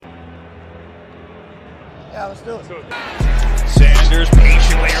Yeah, let's do it. Sanders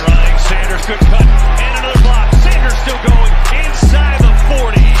patiently running. Sanders good cut. And another block. Sanders still going inside the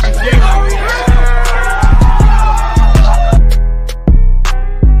 40.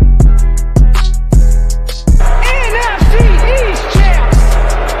 NFC East champs.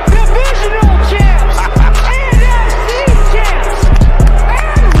 Divisional champs. NFC champs.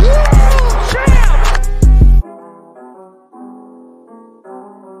 And world champs.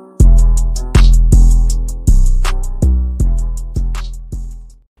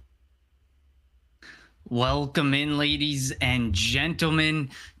 Welcome in, ladies and gentlemen,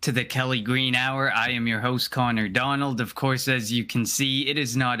 to the Kelly Green Hour. I am your host, Connor Donald. Of course, as you can see, it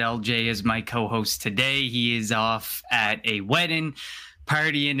is not LJ as my co-host today. He is off at a wedding,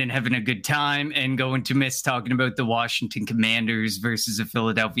 partying and having a good time, and going to miss talking about the Washington Commanders versus the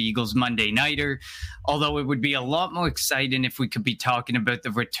Philadelphia Eagles Monday nighter. Although it would be a lot more exciting if we could be talking about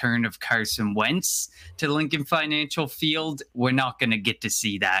the return of Carson Wentz to Lincoln Financial Field. We're not going to get to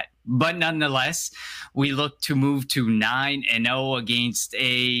see that. But nonetheless, we look to move to 9-0 against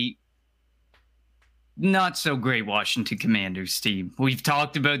a not so great Washington Commanders team. We've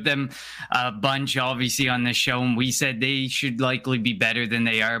talked about them a bunch, obviously, on this show, and we said they should likely be better than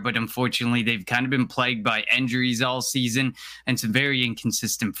they are. But unfortunately, they've kind of been plagued by injuries all season and some very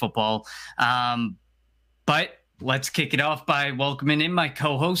inconsistent football. But let's kick it off by welcoming in my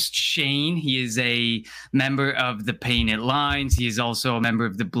co-host, Shane. He is a member of the Painted Lines. He is also a member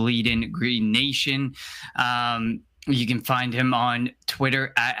of the Bleeding Green Nation. You can find him on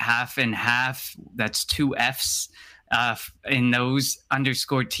Twitter at Half and Half. That's 2 Fs in those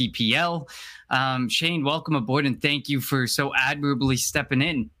 _TPL. Shane, welcome aboard, and thank you for so admirably stepping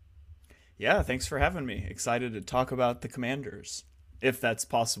in. Yeah, thanks for having me. Excited to talk about the Commanders. If that's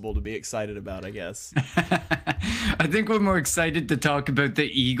possible to be excited about, I guess. I think we're more excited to talk about the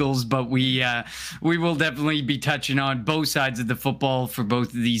Eagles, but we will definitely be touching on both sides of the football for both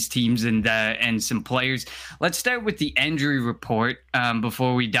of these teams and some players. Let's start with the injury report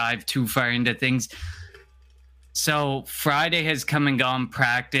before we dive too far into things. So Friday has come and gone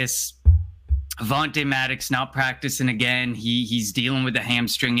practice. Avonte Maddox not practicing again. He's dealing with a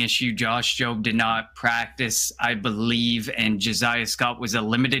hamstring issue. Josh Jobe did not practice, I believe, and Josiah Scott was a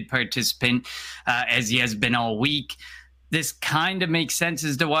limited participant, as he has been all week. This kind of makes sense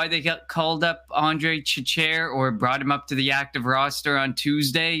as to why they got called up Andre Chicher or brought him up to the active roster on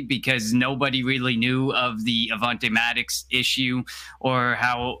Tuesday, because nobody really knew of the Avonte Maddox issue or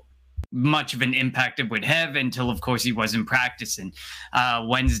how much of an impact it would have until, of course, he wasn't practicing.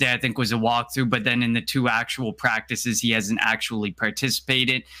 Wednesday, I think, was a walkthrough, but then in the 2 actual practices, he hasn't actually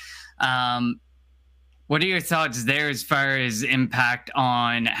participated. What are your thoughts there as far as impact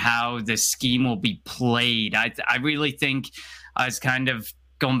on how the scheme will be played? I really think I was kind of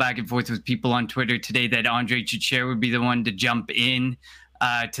going back and forth with people on Twitter today that Andre Chicher would be the one to jump in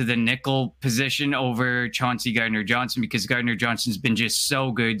to the nickel position over Chauncey Gardner-Johnson, because Gardner-Johnson's been just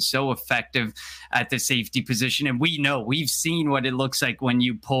so good, so effective at the safety position. And we've seen what it looks like when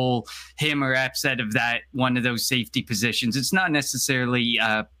you pull him or Epps out of that one of those safety positions. It's not necessarily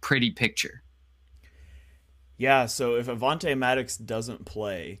a pretty picture. Yeah, so if Avonte Maddox doesn't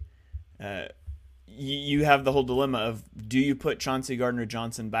play, you have the whole dilemma of, do you put Chauncey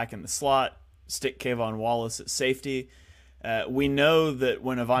Gardner-Johnson back in the slot, stick Kayvon Wallace at safety? We know that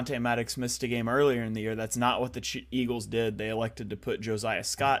when Avonte Maddox missed a game earlier in the year, that's not what the Eagles did. They elected to put Josiah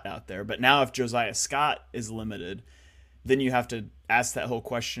Scott out there. But now if Josiah Scott is limited, then you have to ask that whole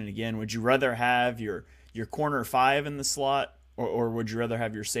question again. Would you rather have your corner 5 in the slot, or would you rather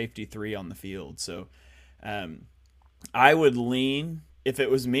have your safety 3 on the field? So I would lean, if it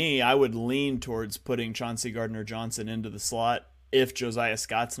was me, I would lean towards putting Chauncey Gardner-Johnson into the slot if Josiah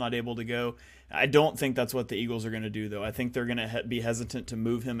Scott's not able to go. I don't think that's what the Eagles are going to do, though. I think they're going to be hesitant to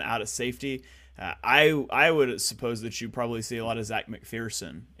move him out of safety. I would suppose that you probably see a lot of Zach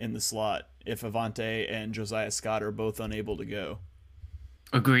McPherson in the slot if Avonte and Josiah Scott are both unable to go.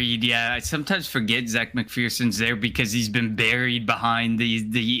 Agreed. Yeah, I sometimes forget Zach McPherson's there because he's been buried behind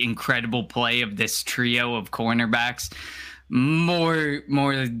the incredible play of this trio of cornerbacks. More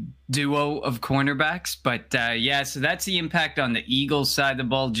duo of cornerbacks, but yeah, so that's the impact on the Eagles side of the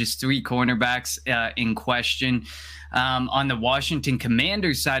ball. Just 3 cornerbacks in question. On the Washington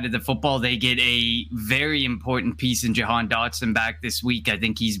Commanders side of the football, they get a very important piece in Jahan Dotson back this week. I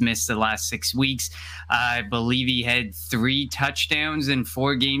think he's missed the last 6 weeks. I believe he had 3 touchdowns in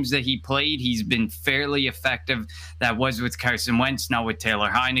 4 games that he played. He's been fairly effective. That was with Carson Wentz, not with Taylor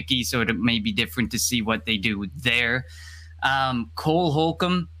Heineke, so it may be different to see what they do there. Cole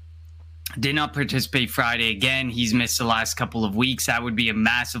Holcomb Did not participate Friday again. He's missed the last couple of weeks. That would be a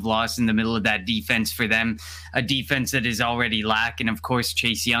massive loss in the middle of that defense for them, a defense that is already lacking. Of course,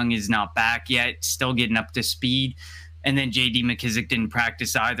 Chase Young is not back yet, still getting up to speed. And then J.D. McKissic didn't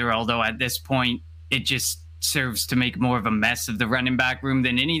practice either, although at this point, it just serves to make more of a mess of the running back room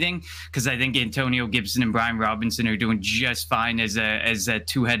than anything, because I think Antonio Gibson and Brian Robinson are doing just fine as a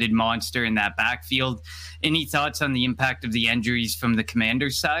two-headed monster in that backfield. Any thoughts on the impact of the injuries from the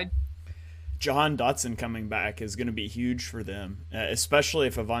Commanders' side? Jahan Dotson coming back is going to be huge for them, especially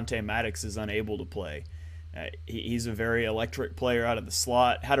if Avonte Maddox is unable to play. He's a very electric player out of the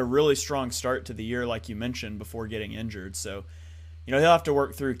slot, had a really strong start to the year, like you mentioned, before getting injured. So, he'll have to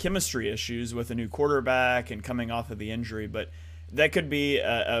work through chemistry issues with a new quarterback and coming off of the injury, but that could be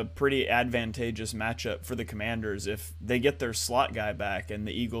a pretty advantageous matchup for the Commanders if they get their slot guy back and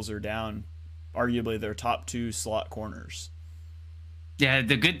the Eagles are down arguably their top 2 slot corners. Yeah,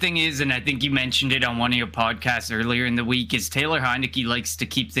 the good thing is, and I think you mentioned it on one of your podcasts earlier in the week, is Taylor Heinicke likes to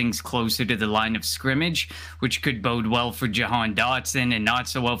keep things closer to the line of scrimmage, which could bode well for Jahan Dotson and not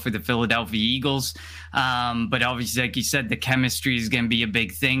so well for the Philadelphia Eagles. But obviously, like you said, the chemistry is going to be a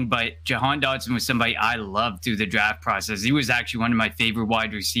big thing. But Jahan Dotson was somebody I loved through the draft process. He was actually one of my favorite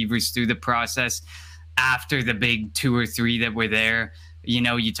wide receivers through the process after the big 2 or 3 that were there.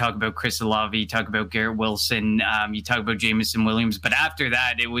 You talk about Chris Olave, you talk about Garrett Wilson, you talk about Jameson Williams, but after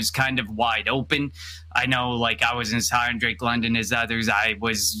that, it was kind of wide open. I know, I wasn't as high on Drake London as others. I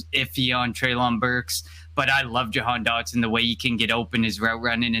was iffy on Treylon Burks, but I love Jahan Dotson, the way he can get open, his route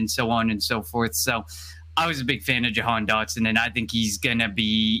running, and so on and so forth. So I was a big fan of Jahan Dotson, and I think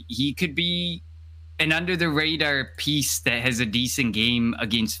he could be an under-the-radar piece that has a decent game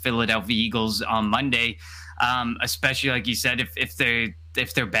against Philadelphia Eagles on Monday. Especially like you said, if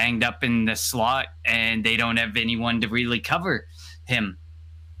they're banged up in the slot and they don't have anyone to really cover him.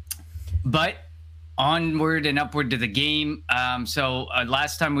 But onward and upward to the game. So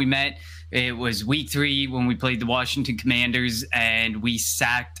last time we met, it was week 3 when we played the Washington Commanders, and we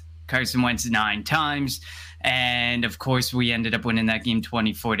sacked Carson Wentz 9 times. And of course, we ended up winning that game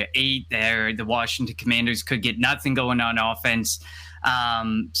 24-8. There, the Washington Commanders could get nothing going on offense.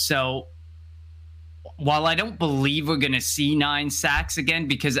 So while I don't believe we're going to see 9 sacks again,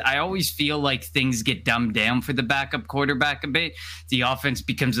 because I always feel like things get dumbed down for the backup quarterback a bit, the offense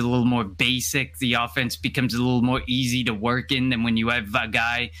becomes a little more basic. The offense becomes a little more easy to work in than when you have a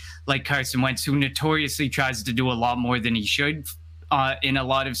guy like Carson Wentz, who notoriously tries to do a lot more than he should in a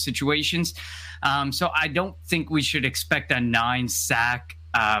lot of situations. So I don't think we should expect a 9-sack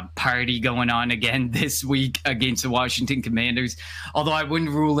party going on again this week against the Washington Commanders, although I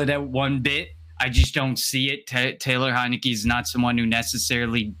wouldn't rule it out one bit. I just don't see it. Taylor Heinicke is not someone who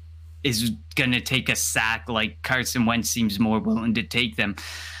necessarily is going to take a sack like Carson Wentz seems more willing to take them.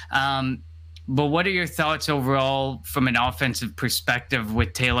 But what are your thoughts overall from an offensive perspective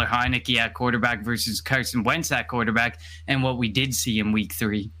with Taylor Heinicke at quarterback versus Carson Wentz at quarterback, and what we did see in week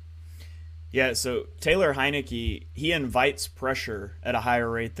 3? Yeah, so Taylor Heinicke, he invites pressure at a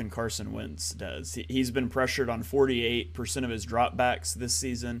higher rate than Carson Wentz does. He's been pressured on 48% of his dropbacks this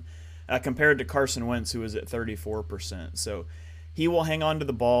season, compared to Carson Wentz, who is at 34%. So he will hang on to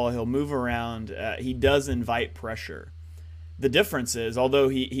the ball. He'll move around. He does invite pressure. The difference is, although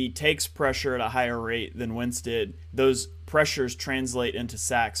he takes pressure at a higher rate than Wentz did, those pressures translate into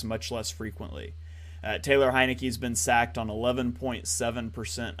sacks much less frequently. Taylor Heinicke's been sacked on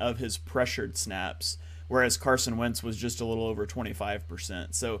 11.7% of his pressured snaps, whereas Carson Wentz was just a little over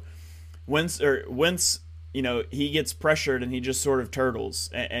 25%. So Wentz he gets pressured and he just sort of turtles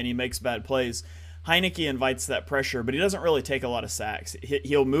and he makes bad plays. Heinicke invites that pressure, but he doesn't really take a lot of sacks.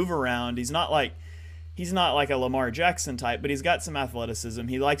 He'll move around. He's not like a Lamar Jackson type, but he's got some athleticism.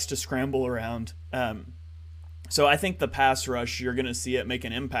 He likes to scramble around. So I think the pass rush, you're going to see it make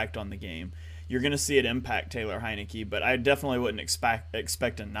an impact on the game. You're going to see it impact Taylor Heinicke, but I definitely wouldn't expect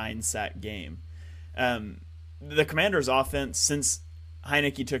a 9-sack game. The Commanders' offense, since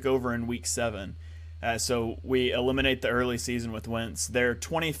Heinicke took over in week 7, so we eliminate the early season with Wentz, they're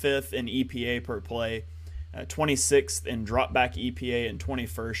 25th in EPA per play, 26th in dropback EPA, and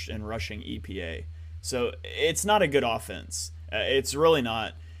 21st in rushing EPA. So it's not a good offense. It's really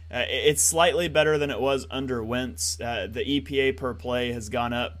not. It's slightly better than it was under Wentz. The EPA per play has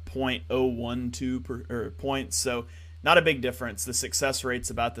gone up 0.012 points, so not a big difference. The success rate's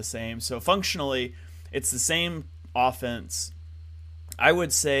about the same. So functionally, it's the same offense. I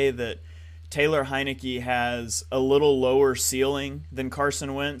would say that Taylor Heinicke has a little lower ceiling than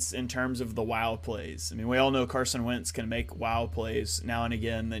Carson Wentz in terms of the wow plays. I mean, we all know Carson Wentz can make wow plays now and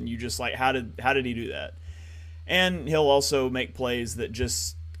again, and you just like, how did he do that? And he'll also make plays that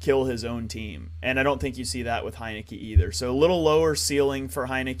just kill his own team. And I don't think you see that with Heinicke either. So a little lower ceiling for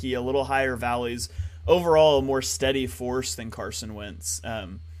Heinicke, a little higher valleys. Overall, a more steady force than Carson Wentz.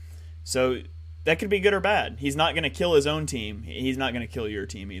 So that could be good or bad. He's not going to kill his own team. He's not going to kill your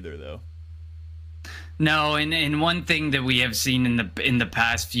team either, though. No, and one thing that we have seen in the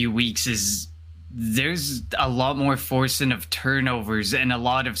past few weeks is there's a lot more forcing of turnovers and a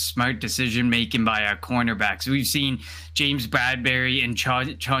lot of smart decision making by our cornerbacks. We've seen James Bradbury and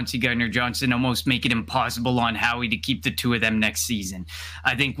Chauncey Gardner-Johnson almost make it impossible on Howie to keep the two of them next season.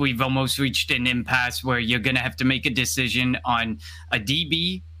 I think we've almost reached an impasse where you're going to have to make a decision on a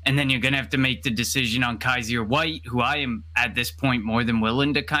DB, and then you're going to have to make the decision on Kaiser White, who I am at this point more than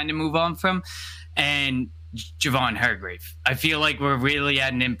willing to kind of move on from, and Javon Hargrave. I feel like we're really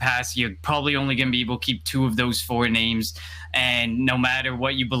at an impasse. You're probably only going to be able to keep two of those four names. And no matter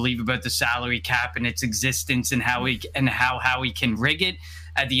what you believe about the salary cap and its existence and how Howie can rig it,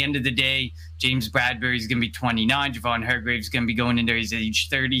 at the end of the day, James Bradbury is going to be 29. Javon Hargrave is going to be going into his age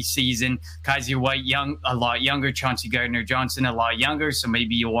 30 season. Kaiser White, a lot younger. Chauncey Gardner-Johnson, a lot younger. So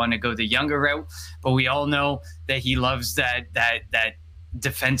maybe you want to go the younger route. But we all know that he loves that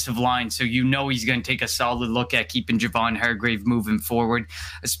defensive line, so he's going to take a solid look at keeping Javon Hargrave moving forward,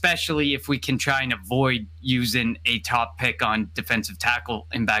 especially if we can try and avoid using a top pick on defensive tackle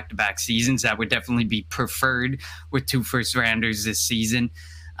in back-to-back seasons. That would definitely be preferred with 2 first-rounders this season.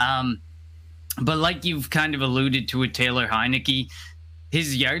 But like you've kind of alluded to with Taylor Heinicke,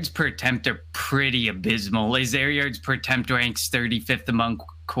 his yards per attempt are pretty abysmal. His air yards per attempt ranks 35th among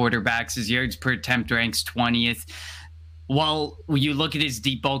quarterbacks. His yards per attempt ranks 20th. While you look at his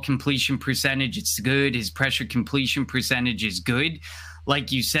deep ball completion percentage, it's good. His pressure completion percentage is good.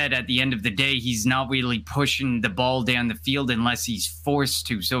 Like you said, at the end of the day, he's not really pushing the ball down the field unless he's forced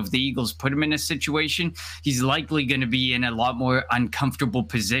to. So if the Eagles put him in a situation, he's likely going to be in a lot more uncomfortable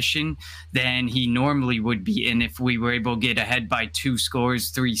position than he normally would be in if we were able to get ahead by 2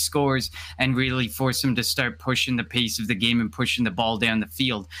 scores, 3 scores, and really force him to start pushing the pace of the game and pushing the ball down the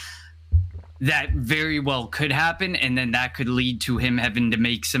field. That very well could happen, and then that could lead to him having to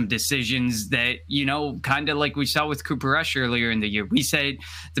make some decisions that, kind of like we saw with Cooper Rush earlier in the year. We said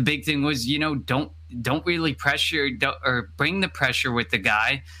the big thing was, don't really pressure or bring the pressure with the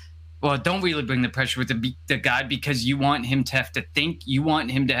guy. Well, don't really bring the pressure with the guy because you want him to have to think. You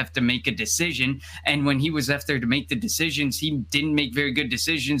want him to have to make a decision. And when he was left there to make the decisions, he didn't make very good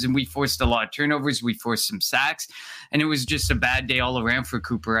decisions, and we forced a lot of turnovers. We forced some sacks, and it was just a bad day all around for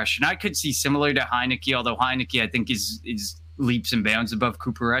Cooper Rush. And I could see similar to Heinicke, although Heinicke, I think, is leaps and bounds above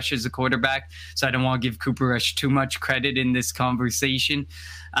Cooper Rush as a quarterback. So I don't want to give Cooper Rush too much credit in this conversation.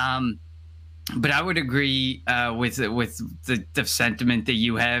 But I would agree with the sentiment that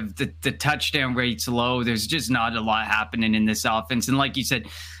you have. The touchdown rate's low. There's just not a lot happening in this offense. And like you said,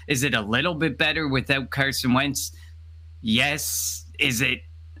 is it a little bit better without Carson Wentz? Yes. Is it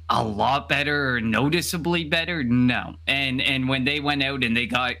a lot better or noticeably better? No. And when they went out and they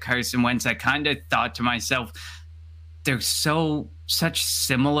got Carson Wentz, I kind of thought to myself, they're such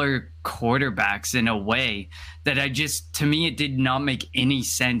similar quarterbacks in a way that to me, it did not make any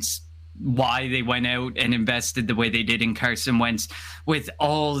sense why they went out and invested the way they did in Carson Wentz with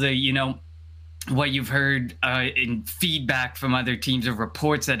all the, what you've heard in feedback from other teams or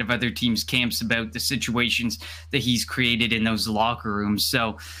reports out of other teams' camps about the situations that he's created in those locker rooms.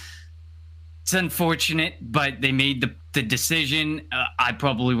 So it's unfortunate, but they made the decision. I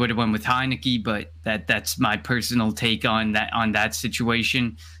probably would have went with Heinicke, but that's my personal take on that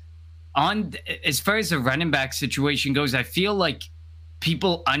situation. As far as the running back situation goes, I feel like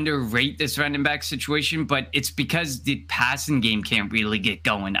people underrate this running back situation, but it's because the passing game can't really get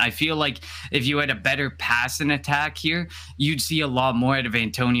going. I feel like if you had a better passing attack here, you'd see a lot more out of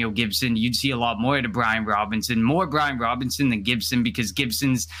Antonio Gibson. You'd see a lot more out of Brian Robinson, more Brian Robinson than Gibson, because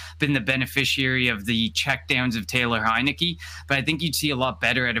Gibson's been the beneficiary of the checkdowns of Taylor Heinicke. But I think you'd see a lot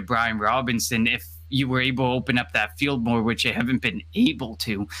better out of Brian Robinson if you were able to open up that field more, which you haven't been able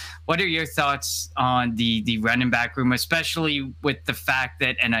to. What are your thoughts on the running back room, especially with the fact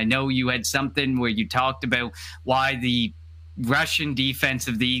that, and I know you had something where you talked about why the Russian defense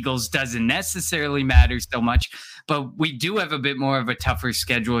of the Eagles doesn't necessarily matter so much, but we do have a bit more of a tougher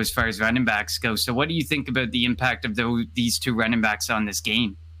schedule as far as running backs go. So what do you think about the impact of these 2 running backs on this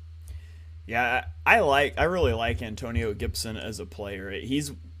game? Yeah, I really like Antonio Gibson as a player.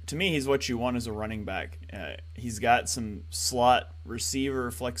 To me, he's what you want as a running back. He's got some slot receiver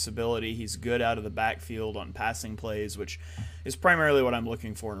flexibility. He's good out of the backfield on passing plays, which is primarily what I'm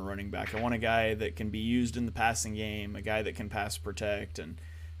looking for in a running back. I want a guy that can be used in the passing game, a guy that can pass protect. And,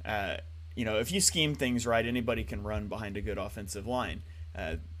 if you scheme things right, anybody can run behind a good offensive line.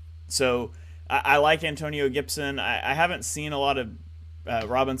 So I like Antonio Gibson. I haven't seen a lot of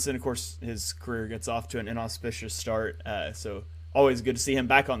Robinson. Of course, his career gets off to an inauspicious start, so always good to see him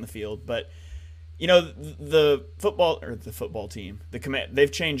back on the field. But the football team,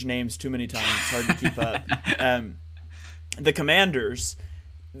 they've changed names too many times. It's hard to keep up. The Commanders,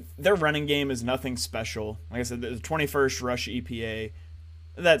 their running game is nothing special. Like I said, the 21st rush EPA.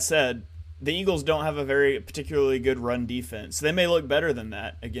 That said, the Eagles don't have a very particularly good run defense. They may look better than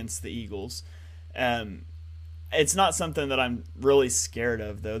that against the Eagles. It's not something that I'm really scared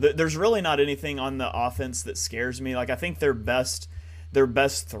of, though. There's really not anything on the offense that scares me. Like, I think their best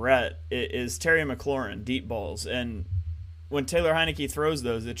threat is Terry McLaurin, deep balls. And when Taylor Heinicke throws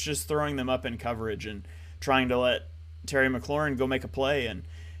those, it's just throwing them up in coverage and trying to let Terry McLaurin go make a play. And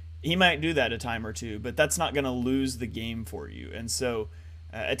he might do that a time or two, but that's not going to lose the game for you. And so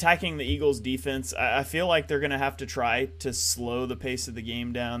attacking the Eagles defense, I feel like they're going to have to try to slow the pace of the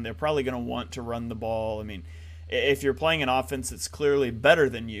game down. They're probably going to want to run the ball. I mean, if you're playing an offense that's clearly better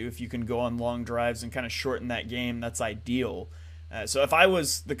than you, if you can go on long drives and kind of shorten that game, that's ideal. So if I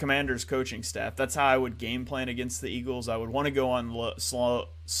was the Commanders coaching staff, that's how I would game plan against the Eagles. I would want to go on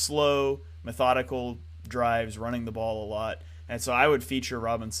slow, methodical drives, running the ball a lot. And so I would feature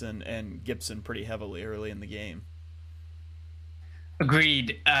Robinson and Gibson pretty heavily early in the game.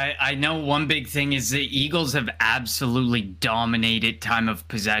 Agreed. I know one big thing is the Eagles have absolutely dominated time of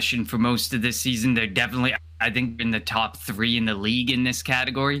possession for most of this season. They're definitely, I think, in the top 3 in the league in this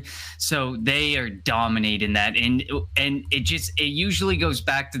category. So they are dominating that. And it usually goes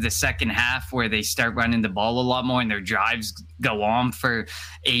back to the second half where they start running the ball a lot more and their drives go on for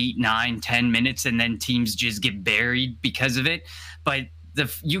 8, 9, 10 minutes and then teams just get buried because of it. But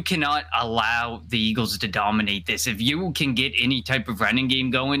you cannot allow the Eagles to dominate this. If you can get any type of running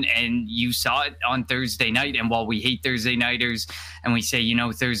game going, and you saw it on Thursday night, and while we hate Thursday nighters and we say,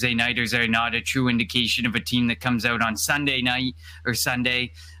 Thursday nighters are not a true indication of a team that comes out on Sunday night or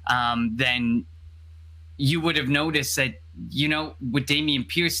Sunday, then you would have noticed that, with Dameon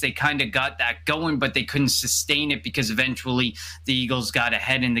Pierce, they kind of got that going, but they couldn't sustain it because eventually the Eagles got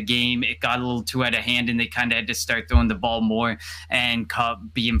ahead in the game. It got a little too out of hand, and they kind of had to start throwing the ball more and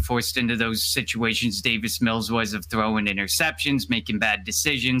being forced into those situations Davis Mills was of throwing interceptions, making bad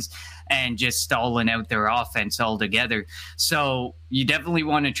decisions, and just stalling out their offense altogether. So you definitely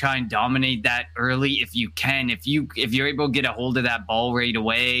want to try and dominate that early if you can. If you're able to get a hold of that ball right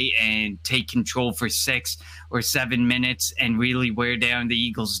away and take control for 6 or 7 minutes and really wear down the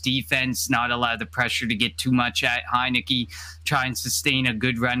Eagles defense, not allow the pressure to get too much at Heinicke, try and sustain a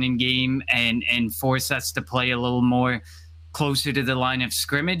good running game and force us to play a little more closer to the line of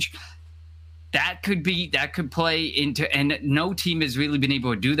scrimmage. That could play into, and no team has really been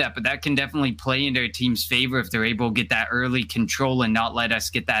able to do that, but that can definitely play into a team's favor if they're able to get that early control and not let us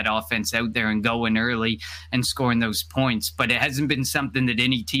get that offense out there and going early and scoring those points. But it hasn't been something that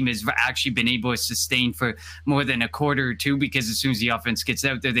any team has actually been able to sustain for more than a quarter or two, because as soon as the offense gets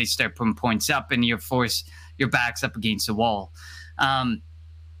out there, they start putting points up and your back's up against the wall.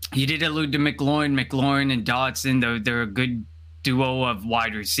 You did allude to McLaurin and Dotson, they're a good duo of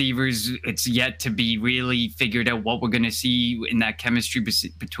wide receivers. It's yet to be really figured out what we're going to see in that chemistry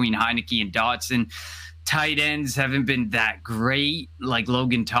between Heinicke and Dotson. Tight ends haven't been that great. Like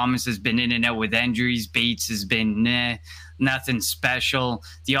Logan Thomas has been in and out with injuries. Bates has been nothing special.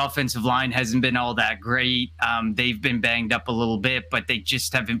 The offensive line hasn't been all that great. They've been banged up a little bit, but they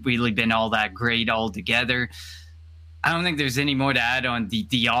just haven't really been all that great altogether. I don't think there's any more to add on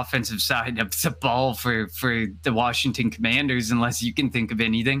the offensive side of the ball for the Washington Commanders, unless you can think of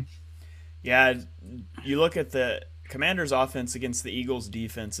anything. Yeah, you look at the Commanders' offense against the Eagles'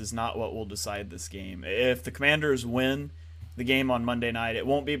 defense is not what will decide this game. If the Commanders win the game on Monday night, it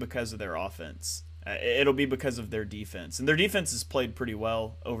won't be because of their offense. It'll be because of their defense. And their defense has played pretty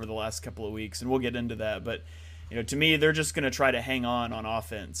well over the last couple of weeks, and we'll get into that. But to me, they're just going to try to hang on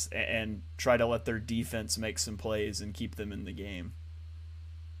offense and try to let their defense make some plays and keep them in the game.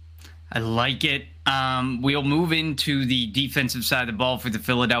 I like it. We'll move into the defensive side of the ball for the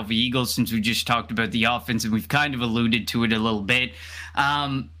Philadelphia Eagles, since we just talked about the offense and we've kind of alluded to it a little bit.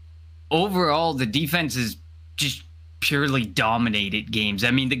 Overall, the defense is just purely dominated games. I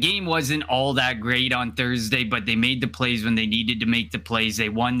mean, the game wasn't all that great on Thursday, but they made the plays when they needed to make the plays. They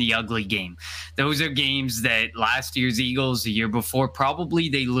won the ugly game. Those are games that last year's Eagles, the year before, probably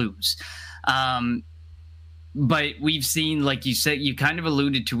they lose. But we've seen, like you said, you kind of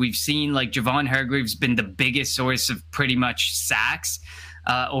alluded to, we've seen like Javon Hargrave's been the biggest source of pretty much sacks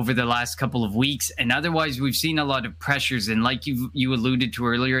over the last couple of weeks. And otherwise, we've seen a lot of pressures. And like you alluded to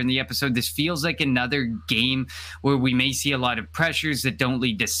earlier in the episode, this feels like another game where we may see a lot of pressures that don't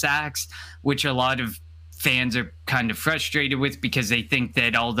lead to sacks, which a lot of fans are kind of frustrated with because they think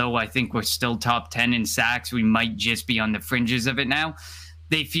that although I think we're still top 10 in sacks, we might just be on the fringes of it now.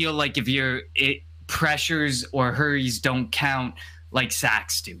 They feel like pressures or hurries don't count like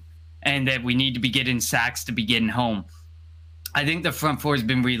sacks do, and that we need to be getting sacks to be getting home. I think the front four has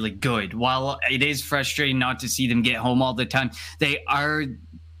been really good. While it is frustrating not to see them get home all the time, they are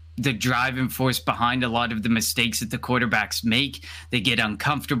the driving force behind a lot of the mistakes that the quarterbacks make. They get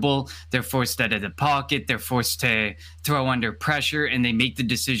uncomfortable. They're forced out of the pocket. They're forced to throw under pressure, and they make the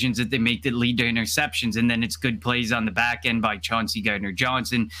decisions that they make that lead to interceptions. And then it's good plays on the back end by Chauncey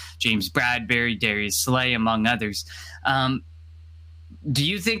Gardner-Johnson, James Bradbury, Darius Slay, among others. Do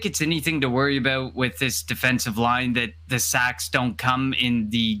you think it's anything to worry about with this defensive line, that the sacks don't come in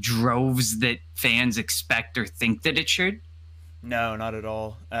the droves that fans expect or think that it should? No, not at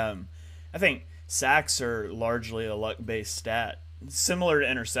all. I think sacks are largely a luck-based stat, similar to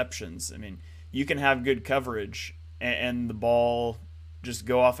interceptions. I mean, you can have good coverage and the ball just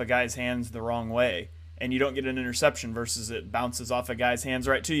go off a guy's hands the wrong way, and you don't get an interception versus it bounces off a guy's hands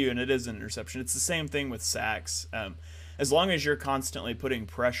right to you and it is an interception. It's the same thing with sacks. As long as you're constantly putting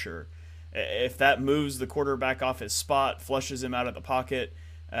pressure, if that moves the quarterback off his spot, flushes him out of the pocket,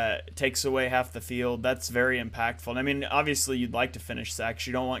 takes away half the field, that's very impactful. And I mean, obviously you'd like to finish sacks.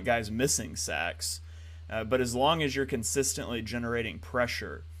 You don't want guys missing sacks. But as long as you're consistently generating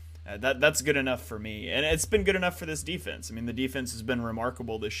pressure, that's good enough for me. And it's been good enough for this defense. I mean, the defense has been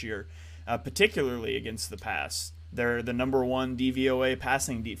remarkable this year, particularly against the pass. They're the number one DVOA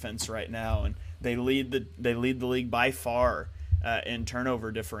passing defense right now, and they lead the league by far in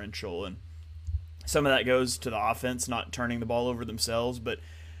turnover differential. And some of that goes to the offense not turning the ball over themselves, but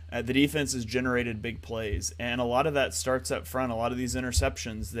the defense has generated big plays, and a lot of that starts up front. A lot of these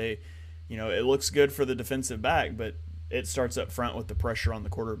interceptions, it looks good for the defensive back, but it starts up front with the pressure on the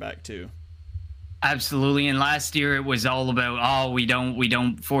quarterback too. Absolutely. And last year it was all about, we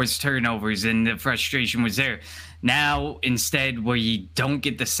don't force turnovers, and the frustration was there. Now, instead, where you don't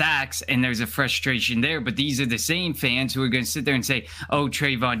get the sacks and there's a frustration there, but these are the same fans who are going to sit there and say,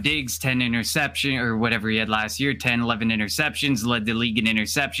 Trayvon Diggs, 10 interception or whatever he had last year, 10, 11 interceptions, led the league in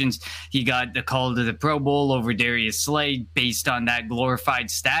interceptions. He got the call to the Pro Bowl over Darius Slay based on that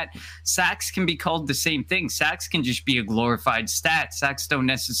glorified stat. Sacks can be called the same thing. Sacks can just be a glorified stat. Sacks don't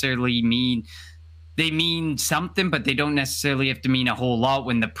necessarily mean... They mean something, but they don't necessarily have to mean a whole lot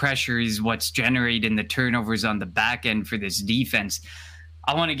when the pressure is what's generating the turnovers on the back end for this defense.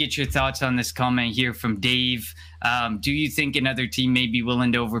 I want to get your thoughts on this comment here from Dave. Do you think another team may be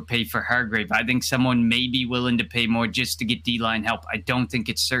willing to overpay for Hargrave? I think someone may be willing to pay more just to get D-line help. I don't think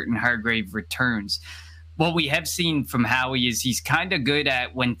it's certain Hargrave returns. What we have seen from Howie is he's kind of good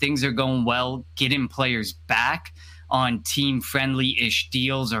at, when things are going well, getting players back on team-friendly-ish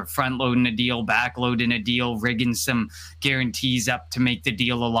deals, or front-loading a deal, back-loading a deal, rigging some guarantees up to make the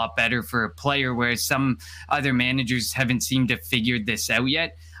deal a lot better for a player, whereas some other managers haven't seemed to figure this out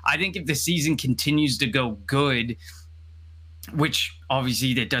yet. I think if the season continues to go good, which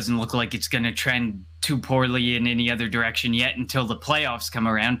obviously that doesn't look like it's going to trend too poorly in any other direction yet until the playoffs come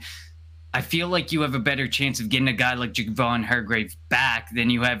around, I feel like you have a better chance of getting a guy like Javon Hargrave back than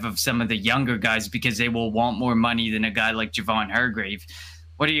you have of some of the younger guys, because they will want more money than a guy like Javon Hargrave.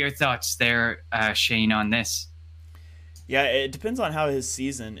 What are your thoughts there, Shane, on this? Yeah, it depends on how his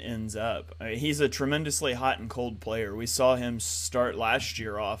season ends up. I mean, he's a tremendously hot and cold player. We saw him start last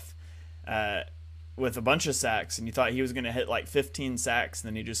year off with a bunch of sacks, and you thought he was going to hit like 15 sacks, and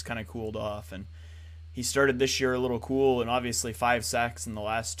then he just kind of cooled off. And he started this year a little cool, and obviously 5 sacks in the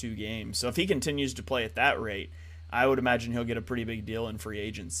last 2 games. So if he continues to play at that rate, I would imagine he'll get a pretty big deal in free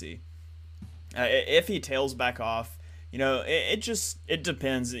agency. If he tails back off, it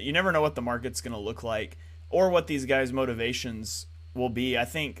depends. You never know what the market's going to look like or what these guys' motivations will be. I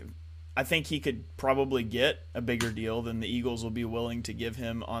think he could probably get a bigger deal than the Eagles will be willing to give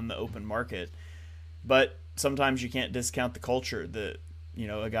him on the open market. But sometimes you can't discount the culture that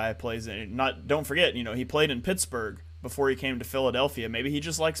a guy plays in. Don't forget, he played in Pittsburgh before he came to Philadelphia. Maybe he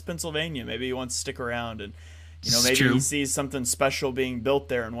just likes Pennsylvania. Maybe he wants to stick around, and maybe he sees something special being built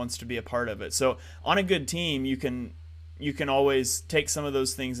there and wants to be a part of it. So on a good team, you can always take some of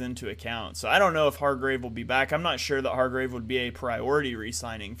those things into account. So I don't know if Hargrave will be back. I'm not sure that Hargrave would be a priority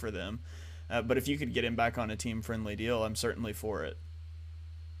re-signing for them. But if you could get him back on a team-friendly deal, I'm certainly for it.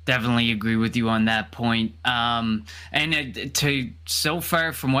 Definitely agree with you on that point. So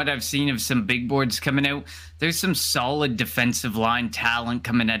far from what I've seen of some big boards coming out, there's some solid defensive line talent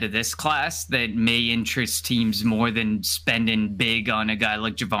coming out of this class that may interest teams more than spending big on a guy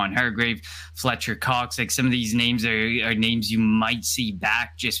like Javon Hargrave, Fletcher Cox. Like, some of these names are names you might see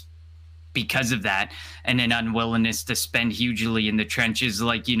back just because of that, and an unwillingness to spend hugely in the trenches,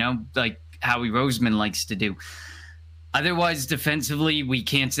 like Howie Roseman likes to do. Otherwise, defensively, we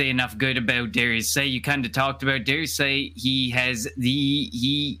can't say enough good about Darius Slay. You kind of talked about Darius Slay. He has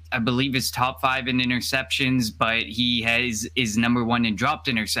I believe, is top 5 in interceptions, but he is number 1 in dropped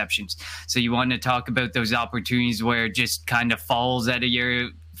interceptions. So you want to talk about those opportunities where it just kind of falls out of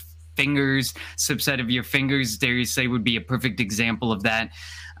your fingers, subset of your fingers. Darius Slay would be a perfect example of that.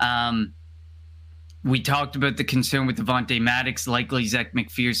 We talked about the concern with Avonte Maddox, likely Zech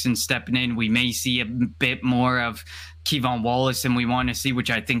McPhearson stepping in. We may see a bit more of Kevon Wallace than we want to see, which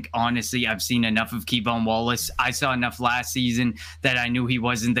I think, honestly, I've seen enough of Kevon Wallace. I saw enough last season that I knew he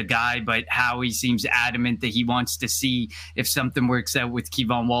wasn't the guy, but Howie seems adamant that he wants to see if something works out with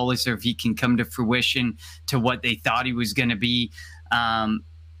Kevon Wallace, or if he can come to fruition to what they thought he was going to be.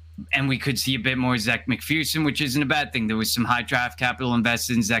 And we could see a bit more Zech McPhearson, which isn't a bad thing. There was some high draft capital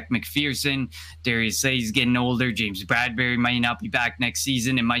invested in Zech McPhearson. Darius Slay's getting older. James Bradbury might not be back next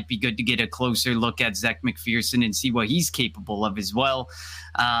season. It might be good to get a closer look at Zech McPhearson and see what he's capable of as well.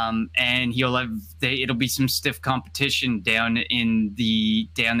 And it'll be some stiff competition down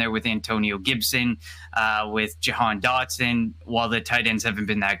there with Antonio Gibson, with Jahan Dotson. While the tight ends haven't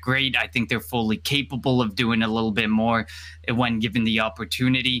been that great, I think they're fully capable of doing a little bit more when given the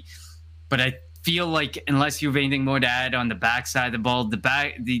opportunity. But I feel like, unless you have anything more to add on the backside of the ball, the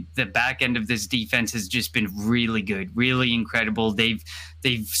back end of this defense has just been really good, really incredible. They've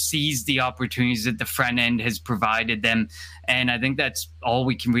seized the opportunities that the front end has provided them, and I think that's all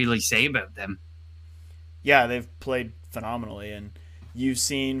we can really say about them. Yeah, they've played phenomenally, and you've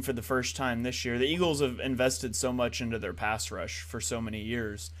seen for the first time this year, the Eagles have invested so much into their pass rush for so many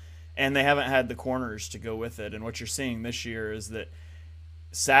years, and they haven't had the corners to go with it. And what you're seeing this year is that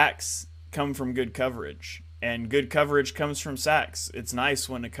sacks come from good coverage, and good coverage comes from sacks. It's nice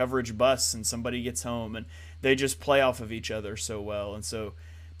when a coverage busts and somebody gets home, and they just play off of each other so well. And so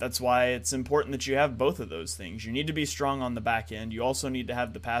that's why it's important that you have both of those things. You need to be strong on the back end. You also need to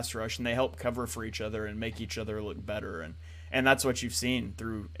have the pass rush, and they help cover for each other and make each other look better. And that's what you've seen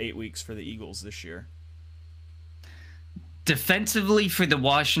through 8 weeks for the Eagles this year. Defensively for the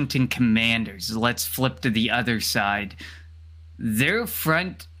Washington Commanders, let's flip to the other side. Their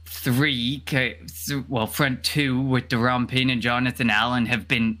front two with Daron Payne and Jonathan Allen have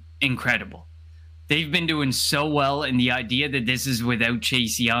been incredible. They've been doing so well, and the idea that this is without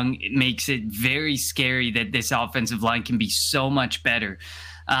Chase Young, it makes it very scary that this offensive line can be so much better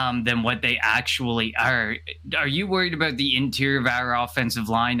than what they actually are. Are you worried about the interior of our offensive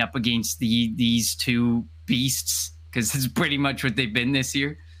line up against these two beasts? Because it's pretty much what they've been this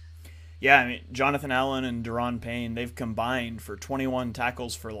year. Yeah, I mean, Jonathan Allen and Daron Payne, they've combined for 21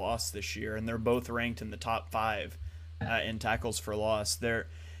 tackles for loss this year, and they're both ranked in the top 5 in tackles for loss.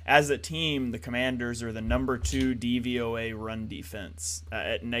 As a team, the Commanders are the number 2 DVOA run defense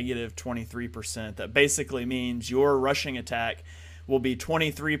at negative 23%. That basically means your rushing attack will be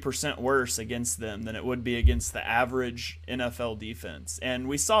 23% worse against them than it would be against the average NFL defense. And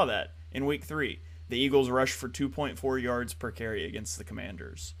we saw that in Week 3. The Eagles rushed for 2.4 yards per carry against the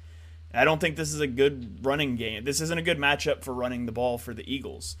Commanders. I don't think this is a good running game. This isn't a good matchup for running the ball for the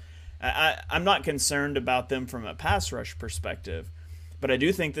Eagles. I'm not concerned about them from a pass rush perspective, but I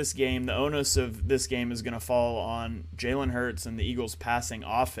do think this game, the onus of this game is going to fall on Jalen Hurts and the Eagles' passing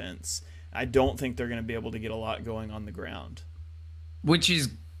offense. I don't think they're going to be able to get a lot going on the ground. Which is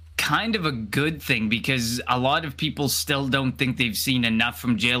kind of a good thing, because a lot of people still don't think they've seen enough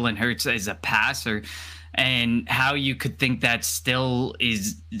from Jalen Hurts as a passer. And how you could think that still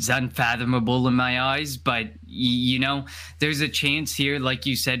is unfathomable in my eyes. But, there's a chance here, like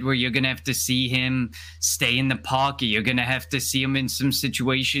you said, where you're going to have to see him stay in the pocket. You're going to have to see him in some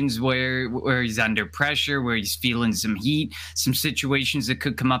situations where he's under pressure, where he's feeling some heat, some situations that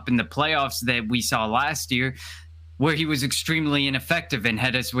could come up in the playoffs that we saw last year, where he was extremely ineffective and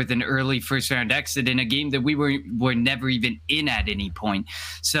had us with an early first-round exit in a game that we were never even in at any point.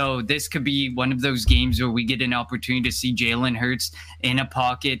 So this could be one of those games where we get an opportunity to see Jalen Hurts in a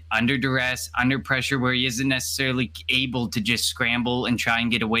pocket, under duress, under pressure, where he isn't necessarily able to just scramble and try and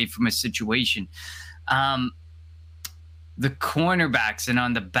get away from a situation. The cornerbacks and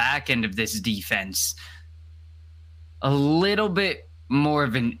on the back end of this defense, a little bit more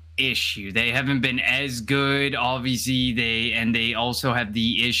of an issue. They haven't been as good. Obviously, they also have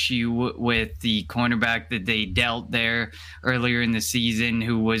the issue with the cornerback that they dealt there earlier in the season,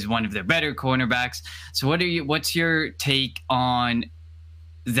 who was one of their better cornerbacks. So what's your take on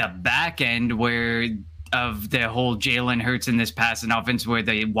the back end of the whole Jalen Hurts in this passing offense, where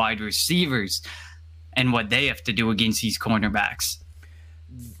the wide receivers and what they have to do against these cornerbacks?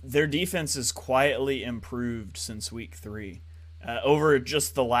 Their defense has quietly improved since week 3. Over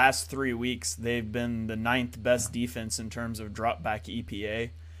just the last 3 weeks, they've been the 9th best defense in terms of drop back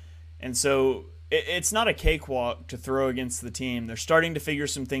EPA. And so it's not a cakewalk to throw against the team. They're starting to figure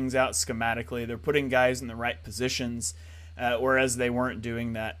some things out schematically. They're putting guys in the right positions, whereas they weren't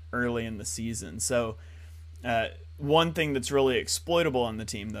doing that early in the season. So one thing that's really exploitable on the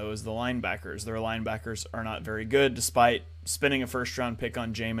team, though, is the linebackers. Their linebackers are not very good, despite spending a first-round pick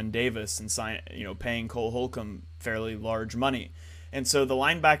on Jamin Davis and paying Cole Holcomb fairly large money. And so the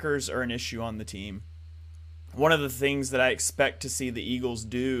linebackers are an issue on the team. One of the things that I expect to see the Eagles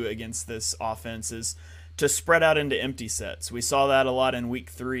do against this offense is to spread out into empty sets. We saw that a lot in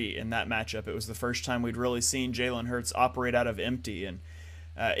week 3 in that matchup. It was the first time we'd really seen Jalen Hurts operate out of empty. And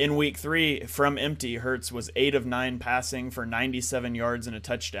in week 3, from empty, Hurts was 8 of 9 passing for 97 yards and a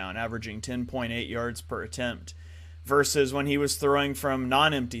touchdown, averaging 10.8 yards per attempt. Versus when he was throwing from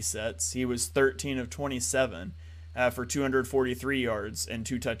non-empty sets, he was 13 of 27 for 243 yards and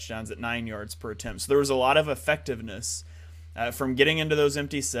 2 touchdowns at 9 yards per attempt. So there was a lot of effectiveness from getting into those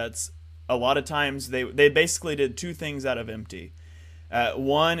empty sets. A lot of times they basically did 2 things out of empty.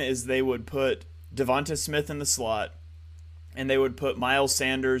 One is they would put Devonta Smith in the slot, and they would put Miles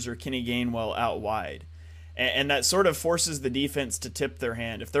Sanders or Kenny Gainwell out wide. And that sort of forces the defense to tip their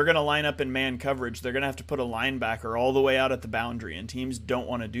hand. If they're going to line up in man coverage, they're going to have to put a linebacker all the way out at the boundary, and teams don't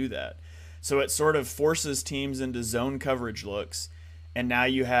want to do that. So it sort of forces teams into zone coverage looks, and now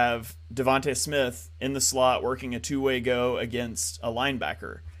you have Devonta Smith in the slot working a two-way go against a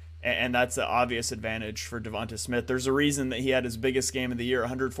linebacker, and that's an obvious advantage for Devonta Smith. There's a reason that he had his biggest game of the year,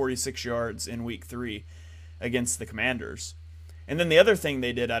 146 yards in week 3 against the Commanders. And then the other thing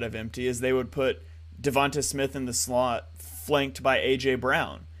they did out of empty is they would put Devonta Smith in the slot flanked by A.J.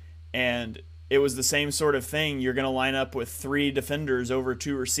 Brown. And it was the same sort of thing. You're going to line up with 3 defenders over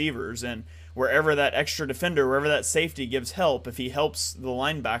 2 receivers. And wherever that extra defender, wherever that safety gives help, if he helps the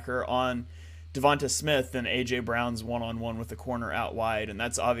linebacker on Devonta Smith, then A.J. Brown's one-on-one with the corner out wide. And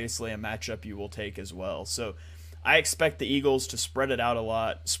that's obviously a matchup you will take as well. So I expect the Eagles to spread it out a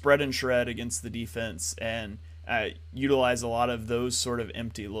lot, spread and shred against the defense, and utilize a lot of those sort of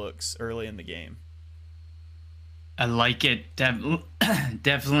empty looks early in the game. I like it.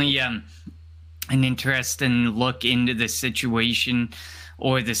 Definitely an interesting look into the situation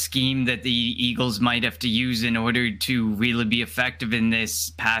or the scheme that the Eagles might have to use in order to really be effective in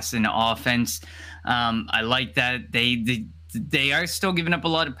this passing offense. I like that they are still giving up a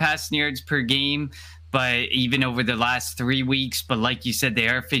lot of passing yards per game, but even over the last 3 weeks. But like you said, they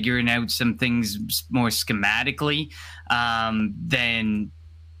are figuring out some things more schematically than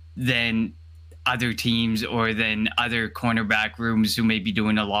other teams or than other cornerback rooms who may be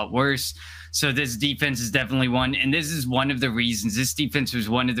doing a lot worse. So this defense is definitely one. And this is one of the reasons. This defense was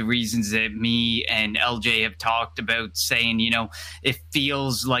one of the reasons that me and LJ have talked about, saying, it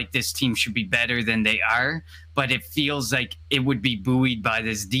feels like this team should be better than they are. But it feels like it would be buoyed by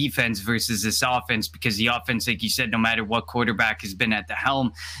this defense versus this offense, because the offense, like you said, no matter what quarterback has been at the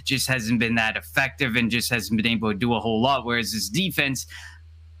helm, just hasn't been that effective and just hasn't been able to do a whole lot. Whereas this defense,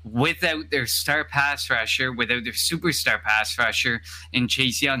 without their star pass rusher, without their superstar pass rusher, and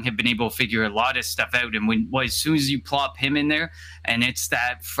Chase Young, have been able to figure a lot of stuff out. And as soon as you plop him in there, and it's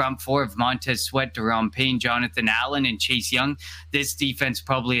that front 4 of Montez Sweat, Daron Payne, Jonathan Allen, and Chase Young, this defense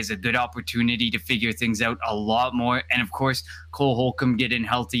probably has a good opportunity to figure things out a lot more. And of course, Cole Holcomb getting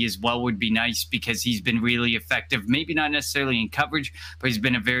healthy as well would be nice, because he's been really effective, maybe not necessarily in coverage, but he's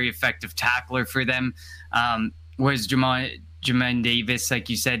been a very effective tackler for them. Whereas Jamin Davis, like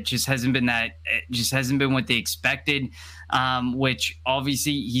you said, just hasn't been what they expected, which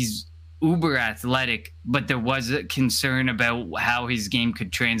obviously he's uber athletic, but there was a concern about how his game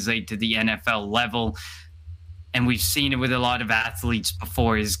could translate to the NFL level. And we've seen it with a lot of athletes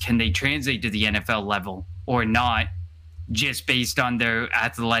before, is can they translate to the NFL level or not, just based on their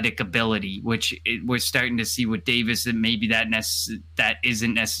athletic ability, which we're starting to see with Davis, and maybe that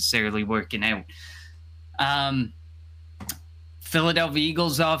isn't necessarily working out. Philadelphia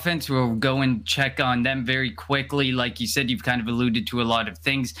Eagles offense, we'll go and check on them very quickly. Like you said, you've kind of alluded to a lot of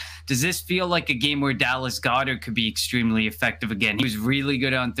things. Does this feel like a game where Dallas Goedert could be extremely effective again? He was really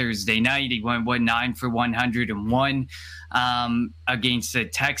good on Thursday night. He went, 9 for 101 against the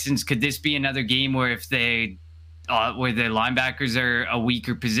Texans. Could this be another game where if they where the linebackers are a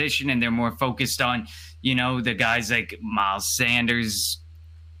weaker position and they're more focused on, the guys like Miles Sanders,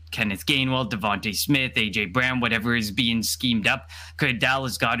 Kenneth Gainwell, Devontae Smith, A.J. Brown, whatever is being schemed up? Could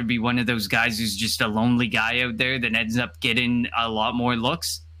Dallas Goedert be one of those guys who's just a lonely guy out there that ends up getting a lot more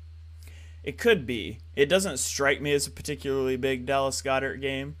looks? It could be. It doesn't strike me as a particularly big Dallas Goedert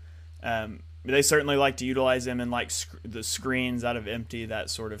game. They certainly like to utilize him in the screens out of empty, that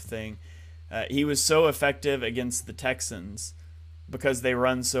sort of thing. He was so effective against the Texans because they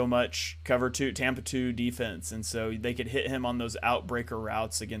run so much cover 2, Tampa 2 defense, and so they could hit him on those outbreaker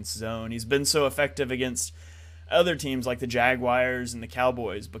routes against zone. He's been so effective against other teams like the Jaguars and the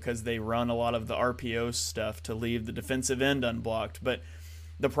Cowboys because they run a lot of the RPO stuff to leave the defensive end unblocked. But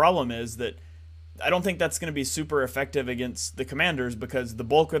the problem is that I don't think that's going to be super effective against the Commanders because the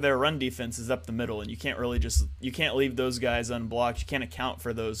bulk of their run defense is up the middle, and you can't leave those guys unblocked. You can't account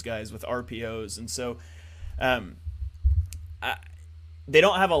for those guys with RPOs, and so they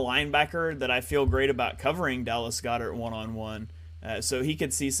don't have a linebacker that I feel great about covering Dallas Goedert one-on-one. So he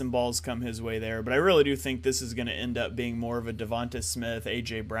could see some balls come his way there. But I really do think this is going to end up being more of a Devonta Smith,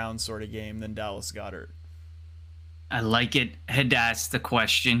 A.J. Brown sort of game than Dallas Goedert. I like it. Had to ask the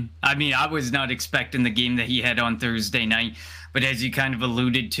question. I mean, I was not expecting the game that he had on Thursday night. But as you kind of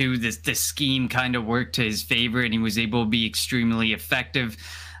alluded to, this scheme kind of worked to his favor, and he was able to be extremely effective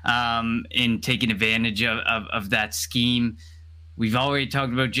in taking advantage of that scheme. We've already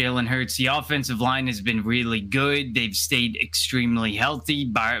talked about Jalen Hurts. The offensive line has been really good. They've stayed extremely healthy,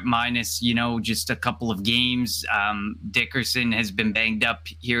 minus, just a couple of games. Dickerson has been banged up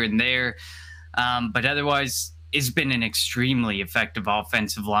here and there. But otherwise, it's been an extremely effective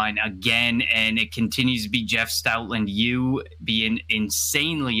offensive line again, and it continues to be Jeff Stoutland, being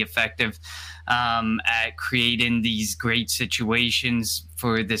insanely effective at creating these great situations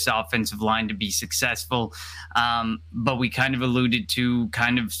for this offensive line to be successful. But we kind of alluded to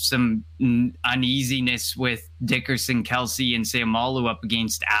kind of some uneasiness with Dickerson, Kelsey, and Seumalo up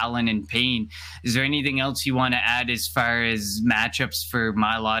against Allen and Payne. Is there anything else you want to add as far as matchups for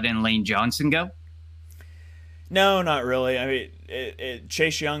Mailata and Lane Johnson go? No, not really. I mean,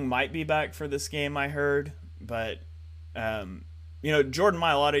 Chase Young might be back for this game, I heard. But, Jordan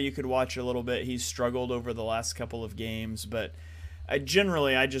Mailata, you could watch a little bit. He's struggled over the last couple of games. But I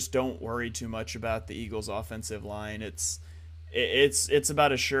just don't worry too much about the Eagles' offensive line. It's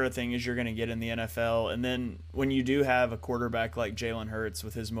about as sure a thing as you're going to get in the NFL. And then when you do have a quarterback like Jalen Hurts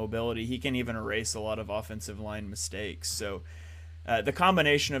with his mobility, he can even erase a lot of offensive line mistakes. So the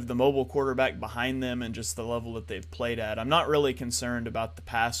combination of the mobile quarterback behind them and just the level that they've played at, I'm not really concerned about the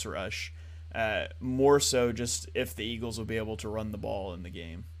pass rush, more so just if the Eagles will be able to run the ball in the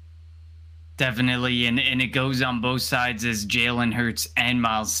game. Definitely, and it goes on both sides as Jalen Hurts and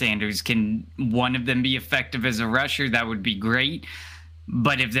Miles Sanders. Can one of them be effective as a rusher? That would be great.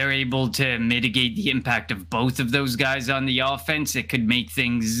 But if they're able to mitigate the impact of both of those guys on the offense, it could make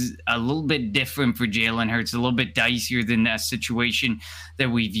things a little bit different for Jalen Hurts, a little bit dicier than that situation that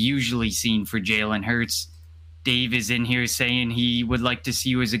we've usually seen for Jalen Hurts. Dave is in here saying he would like to see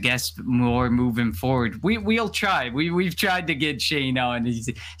you as a guest more moving forward. We'll try. We've tried to get Shane on.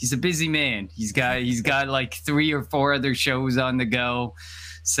 He's a busy man. He's got like 3 or 4 other shows on the go.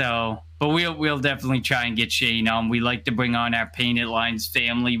 So, but we'll definitely try and get Shane on. We like to bring on our Painted Lines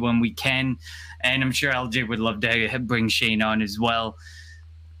family when we can, and I'm sure LJ would love to bring Shane on as well.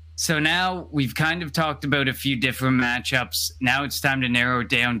 So now we've kind of talked about a few different matchups. Now it's time to narrow it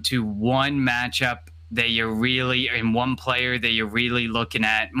down to one matchup that you're really, and one player that you're really looking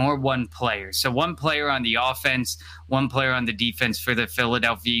at, more one player. So one player on the offense, one player on the defense for the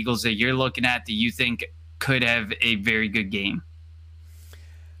Philadelphia Eagles that you're looking at that you think could have a very good game.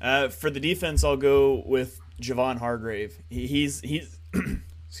 For the defense, I'll go with Javon Hargrave. He's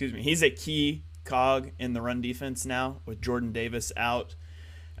excuse me. He's a key cog in the run defense now with Jordan Davis out.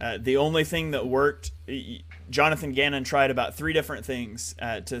 The only thing that worked, Jonathan Gannon tried about 3 different things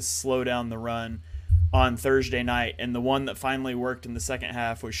to slow down the run on Thursday night, and the one that finally worked in the second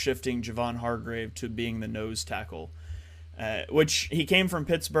half was shifting Javon Hargrave to being the nose tackle, which he came from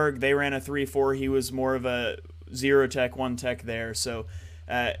Pittsburgh. They ran a 3-4. He was more of a 0-tech, 1-tech there, so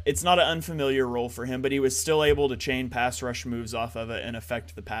it's not an unfamiliar role for him, but he was still able to chain pass rush moves off of it and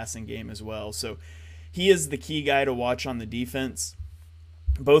affect the passing game as well. So he is the key guy to watch on the defense,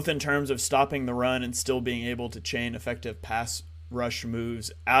 both in terms of stopping the run and still being able to chain effective pass rush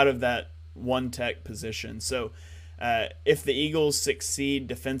moves out of that one tech position. So if the Eagles succeed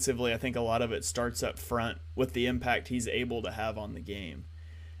defensively, I think a lot of it starts up front with the impact he's able to have on the game.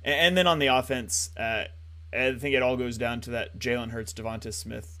 And then on the offense, I think it all goes down to that Jalen Hurts, Devonta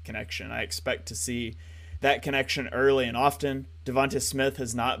Smith connection. I expect to see that connection early and often. Devonta Smith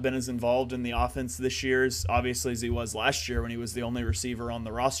has not been as involved in the offense this year, obviously, as he was last year when he was the only receiver on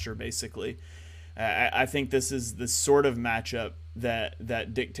the roster, basically. I think this is the sort of matchup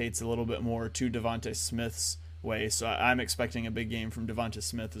that dictates a little bit more to Devonta Smith's way. So I'm expecting a big game from Devonta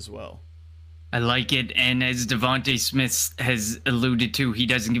Smith as well. I like it. And as Devonta Smith has alluded to, he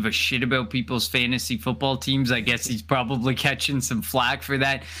doesn't give a shit about people's fantasy football teams. I guess he's probably catching some flack for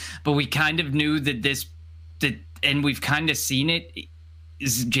that. But we kind of knew that and we've kind of seen it,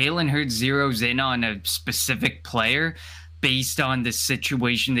 is Jalen Hurts zeroes in on a specific player based on the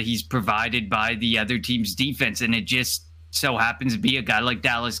situation that he's provided by the other team's defense. And it just so happens to be a guy like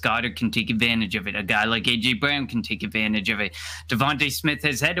Dallas Goedert can take advantage of it. A guy like A.J. Brown can take advantage of it. Devonta Smith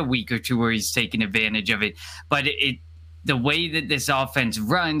has had a week or two where he's taken advantage of it. But the way that this offense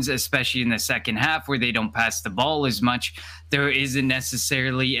runs, especially in the second half where they don't pass the ball as much, there isn't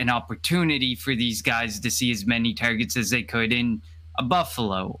necessarily an opportunity for these guys to see as many targets as they could in a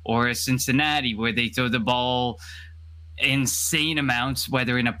Buffalo or a Cincinnati, where they throw the ball insane amounts,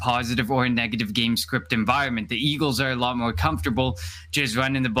 whether in a positive or a negative game script environment. The Eagles are a lot more comfortable just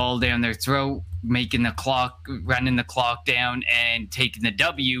running the ball down their throat, running the clock down and taking the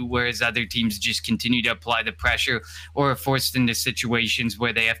W, whereas other teams just continue to apply the pressure or are forced into situations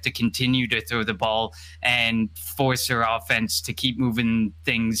where they have to continue to throw the ball and force their offense to keep moving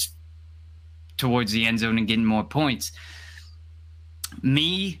things towards the end zone and getting more points.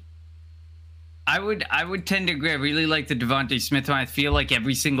 I would tend to agree. I really like the Devonta Smith one. I feel like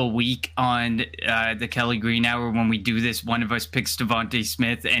every single week on the Kelly Green Hour, when we do this, one of us picks Devonta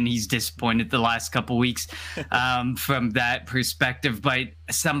Smith, and he's disappointed the last couple weeks from that perspective. But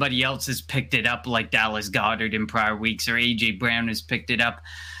somebody else has picked it up, like Dallas Goedert in prior weeks, or A.J. Brown has picked it up.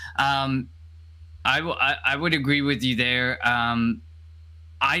 I would agree with you there.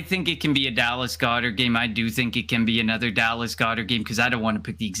 I think it can be a Dallas Goedert game. I do think it can be another Dallas Goedert game because I don't want to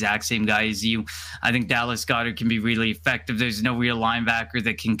pick the exact same guy as you. I think Dallas Goedert can be really effective. There's no real linebacker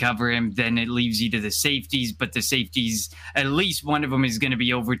that can cover him. Then it leaves you to the safeties, but the safeties, at least one of them is going to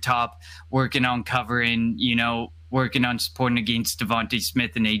be over top, working on covering, working on supporting against Devonta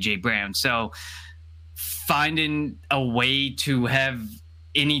Smith and A.J. Brown. So finding a way to have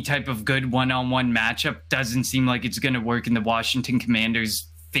any type of good one-on-one matchup doesn't seem like it's going to work in the Washington Commanders'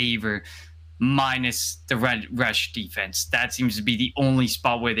 favor, minus the rush defense. That seems to be the only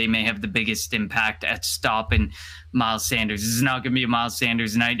spot where they may have the biggest impact at stopping Miles Sanders. This is not going to be a Miles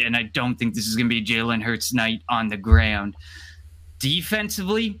Sanders night, and I don't think this is going to be a Jalen Hurts night on the ground.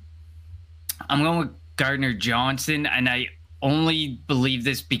 Defensively, I'm going with Gardner Johnson, and I only believe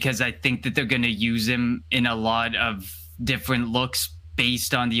this because I think that they're going to use him in a lot of different looks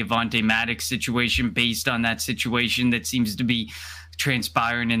based on the Avonte Maddox situation, based on that situation that seems to be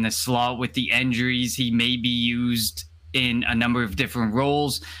transpiring in the slot with the injuries. He may be used in a number of different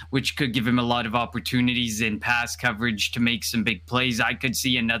roles, which could give him a lot of opportunities in pass coverage to make some big plays. I could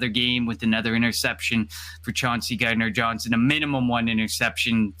see another game with another interception for Chauncey Gardner-Johnson, a minimum one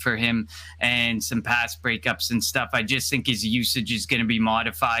interception for him, and some pass breakups and stuff. I just think his usage is going to be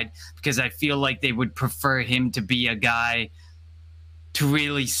modified because I feel like they would prefer him to be a guy to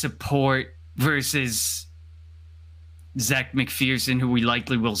really support versus Zech McPhearson, who we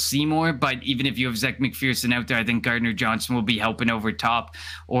likely will see more. But even if you have Zech McPhearson out there, I think Gardner Johnson will be helping over top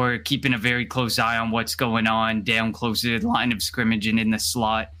or keeping a very close eye on what's going on down closer to the line of scrimmage and in the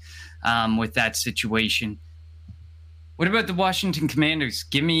slot with that situation. What about the Washington Commanders?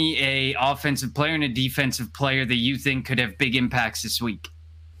 Give me a offensive player and a defensive player that you think could have big impacts this week.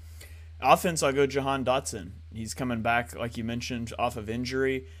 Offense, I'll go Jahan Dotson. He's coming back, like you mentioned, off of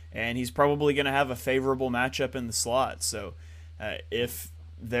injury, and he's probably going to have a favorable matchup in the slot. So if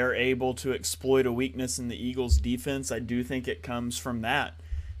they're able to exploit a weakness in the Eagles' defense, I do think it comes from that,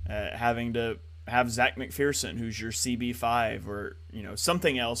 having to have Zech McPhearson, who's your CB5, or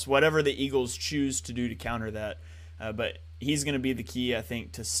something else, whatever the Eagles choose to do to counter that. But he's going to be the key, I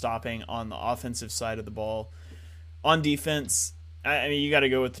think, to stopping on the offensive side of the ball. On defense, I mean, you got to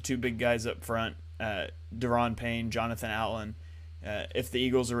go with the two big guys up front, Daron Payne, Jonathan Allen. If the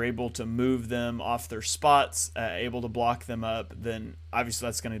Eagles are able to move them off their spots, able to block them up, then obviously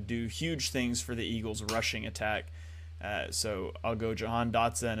that's going to do huge things for the Eagles' rushing attack. So I'll go Jahan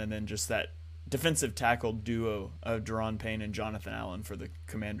Dotson and then just that defensive tackle duo of Daron Payne and Jonathan Allen for the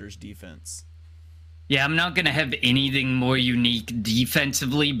Commanders' defense. Yeah, I'm not going to have anything more unique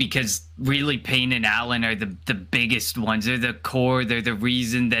defensively because really Payne and Allen are the biggest ones. They're the core. They're the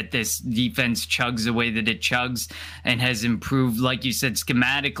reason that this defense chugs the way that it chugs and has improved. Like you said,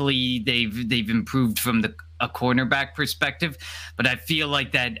 schematically, they've improved from a cornerback perspective. But I feel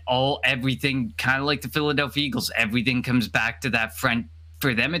like that everything, kind of like the Philadelphia Eagles, everything comes back to that front.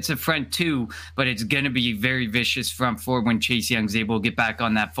 For them, it's a front two, but it's going to be a very vicious front four when Chase Young's able to get back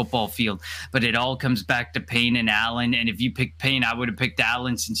on that football field. But it all comes back to Payne and Allen. And if you pick Payne, I would have picked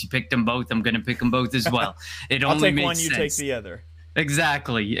Allen. Since you picked them both, I'm going to pick them both as well. It I'll only take makes one, you sense. take the other.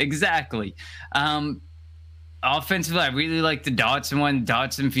 Exactly. Offensively, I really like the Dotson one.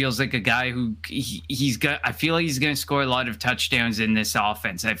 Dotson feels like a guy who he's got. I feel like he's going to score a lot of touchdowns in this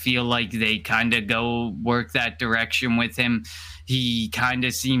offense. I feel like they kind of go work that direction with him. He kind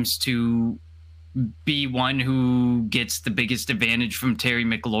of seems to be one who gets the biggest advantage from Terry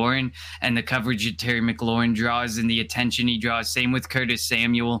McLaurin and the coverage that Terry McLaurin draws and the attention he draws. Same with Curtis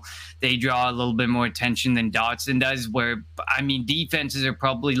Samuel. They draw a little bit more attention than Dotson does, where, I mean, defenses are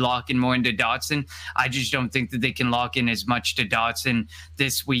probably locking more into Dotson. I just don't think that they can lock in as much to Dotson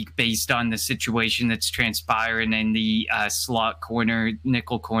this week based on the situation that's transpiring in the slot corner,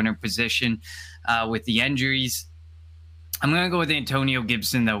 nickel corner position with the injuries. I'm going to go with Antonio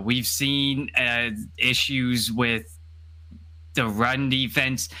Gibson, though. We've seen issues with the run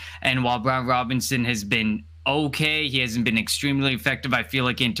defense, and while Brian Robinson has been okay, he hasn't been extremely effective. I feel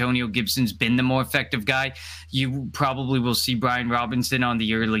like Antonio Gibson's been the more effective guy. You probably will see Brian Robinson on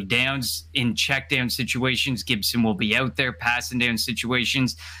the early downs. In check down situations, Gibson will be out there. Passing down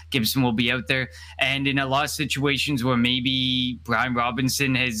situations, Gibson will be out there. And in a lot of situations where maybe Brian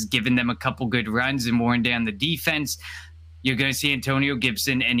Robinson has given them a couple good runs and worn down the defense, you're going to see Antonio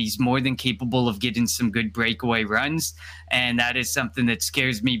Gibson, and he's more than capable of getting some good breakaway runs. And that is something that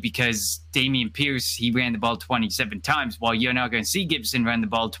scares me because Dameon Pierce, he ran the ball 27 times. While you're not going to see Gibson run the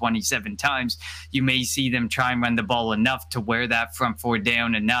ball 27 times, you may see them try and run the ball enough to wear that front four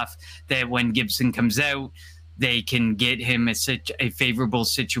down enough that when Gibson comes out, they can get him a favorable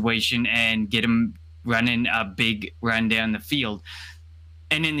situation and get him running a big run down the field.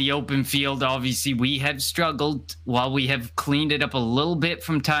 And in the open field, obviously, we have struggled. While we have cleaned it up a little bit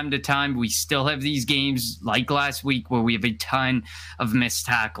from time to time, we still have these games like last week where we have a ton of missed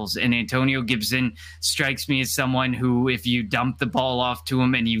tackles. And Antonio Gibson strikes me as someone who, if you dump the ball off to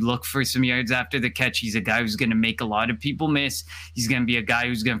him and you look for some yards after the catch, he's a guy who's going to make a lot of people miss. He's going to be a guy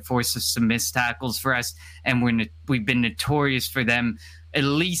who's going to force us some missed tackles for us. And we've been notorious for them. At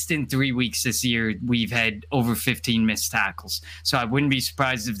least in 3 weeks this year, we've had over 15 missed tackles. So I wouldn't be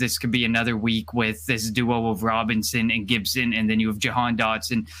surprised if this could be another week with this duo of Robinson and Gibson, and then you have Jahan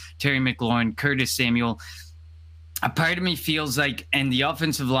Dotson, Terry McLaurin, Curtis Samuel. A part of me feels like, and the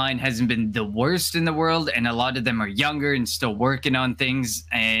offensive line hasn't been the worst in the world, and a lot of them are younger and still working on things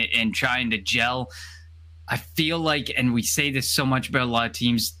and trying to gel. I feel like, and we say this so much about a lot of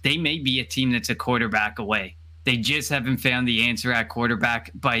teams, they may be a team that's a quarterback away. They just haven't found the answer at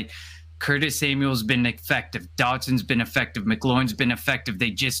quarterback, but Curtis Samuel's been effective. Dotson's been effective. McLaurin's been effective. They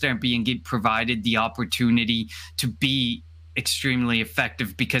just aren't being provided the opportunity to be extremely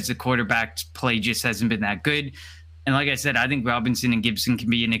effective because the quarterback play just hasn't been that good. And like I said, I think Robinson and Gibson can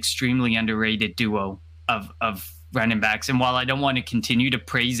be an extremely underrated duo of running backs. And while I don't want to continue to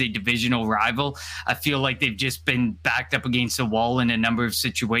praise a divisional rival, I feel like they've just been backed up against the wall in a number of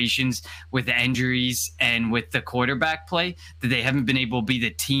situations with injuries and with the quarterback play that they haven't been able to be the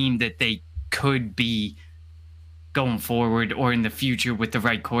team that they could be going forward or in the future with the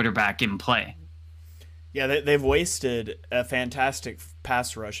right quarterback in play. Yeah, they've wasted a fantastic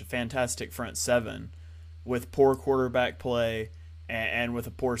pass rush, a fantastic front seven with poor quarterback play and with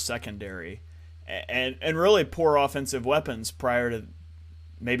a poor secondary. And really poor offensive weapons prior to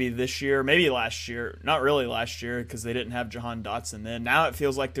maybe this year, maybe last year. Not really last year because they didn't have Jahan Dotson then. Now it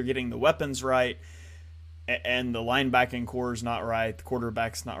feels like they're getting the weapons right and the linebacking core is not right. The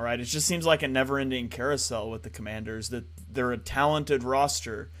quarterback's not right. It just seems like a never-ending carousel with the Commanders, that they're a talented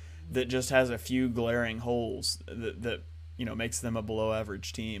roster that just has a few glaring holes that makes them a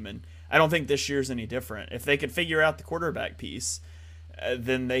below-average team. And I don't think this year's any different. If they could figure out the quarterback piece,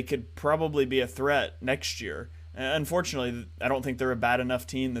 then they could probably be a threat next year. Unfortunately, I don't think they're a bad enough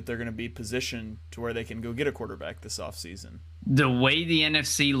team that they're going to be positioned to where they can go get a quarterback this offseason. The way the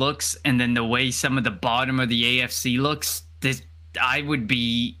NFC looks and then the way some of the bottom of the AFC looks, you'd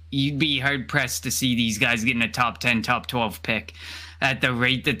be hard pressed to see these guys getting a top 10, top 12 pick at the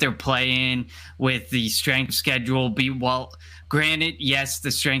rate that they're playing with the strength schedule. Granted, yes,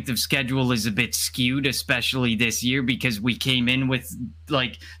 the strength of schedule is a bit skewed, especially this year, because we came in with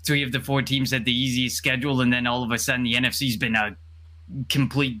like 3 of the 4 teams had the easiest schedule, and then all of a sudden the NFC's been a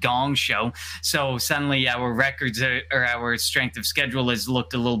complete gong show. So suddenly our records or our strength of schedule has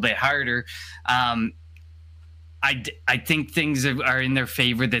looked a little bit harder. I think things are in their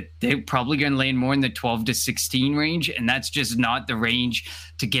favor, that they're probably going to land more in the 12 to 16 range, and that's just not the range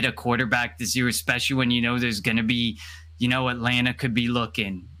to get a quarterback this year, especially when there's going to be, Atlanta could be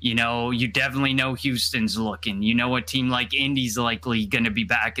looking. You definitely know Houston's looking. A team like Indy's likely going to be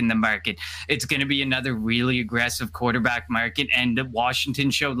back in the market. It's going to be another really aggressive quarterback market, and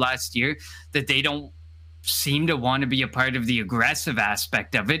Washington showed last year that they don't seem to want to be a part of the aggressive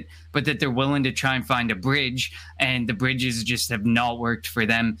aspect of it, but that they're willing to try and find a bridge, and the bridges just have not worked for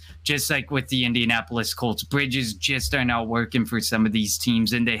them. Just like with the Indianapolis Colts, bridges just are not working for some of these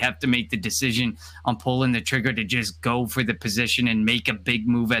teams, and they have to make the decision on pulling the trigger to just go for the position and make a big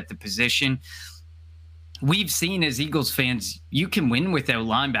move at the position. We've seen as Eagles fans, you can win without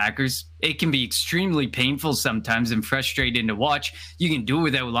linebackers. It can be extremely painful sometimes and frustrating to watch. You can do it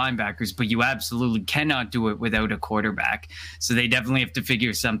without linebackers, but you absolutely cannot do it without a quarterback. So they definitely have to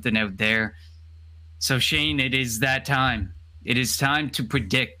figure something out there. So Shane, it is that time. It is time to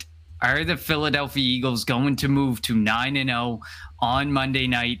predict. Are the Philadelphia Eagles going to move to 9-0 on Monday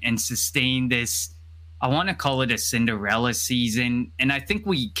night and sustain this? I want to call it a Cinderella season, and I think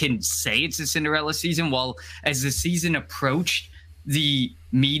we can say it's a Cinderella season. Well, as the season approached, the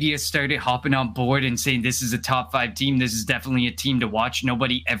media started hopping on board and saying this is a top 5 team. This is definitely a team to watch.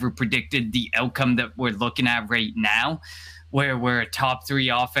 Nobody ever predicted the outcome that we're looking at right now, where we're a top 3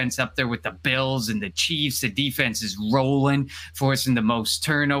 offense up there with the Bills and the Chiefs. The defense is rolling, forcing the most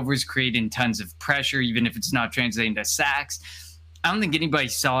turnovers, creating tons of pressure, even if it's not translating to sacks. I don't think anybody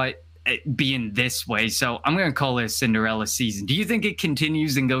saw it being this way, so I'm going to call it a Cinderella season. Do you think it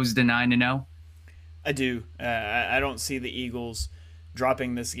continues and goes to 9-0? I do. I don't see the Eagles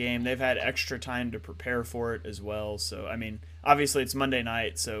dropping this game. They've had extra time to prepare for it as well. So, I mean, obviously it's Monday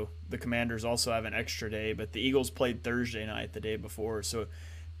night, so the Commanders also have an extra day, but the Eagles played Thursday night the day before. So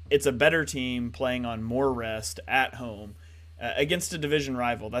it's a better team playing on more rest at home against a division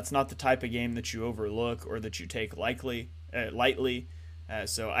rival. That's not the type of game that you overlook or that you take lightly.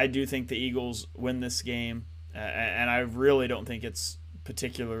 So I do think the Eagles win this game, and I really don't think it's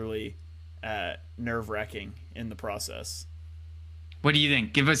particularly nerve-wracking in the process. What do you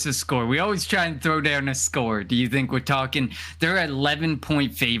think? Give us a score. We always try and throw down a score. Do you think we're talking – they're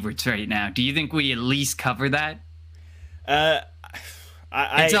 11-point favorites right now. Do you think we at least cover that?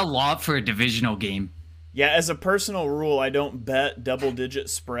 It's a lot for a divisional game. Yeah, as a personal rule, I don't bet double-digit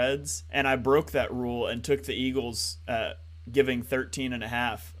spreads, and I broke that rule and took the Eagles giving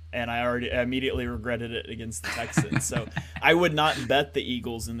 13.5, and I immediately regretted it against the Texans. So I would not bet the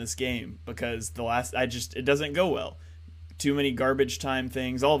Eagles in this game because it doesn't go well. Too many garbage time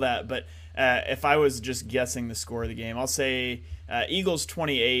things, all that. But if I was just guessing the score of the game, I'll say Eagles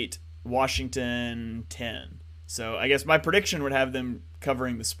 28, Washington 10. So I guess my prediction would have them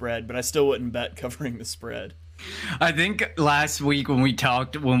covering the spread, but I still wouldn't bet covering the spread. I think last week when we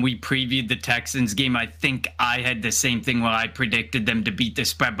previewed the Texans game, I think I had the same thing when I predicted them to beat the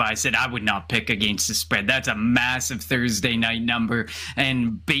spread, but I said I would not pick against the spread. That's a massive Thursday night number,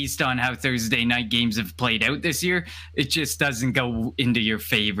 and based on how Thursday night games have played out this year, it just doesn't go into your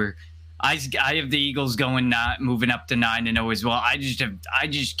favor. I have the Eagles moving up to 9-0 as well. I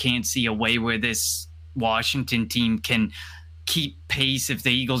just can't see a way where this Washington team can keep pace if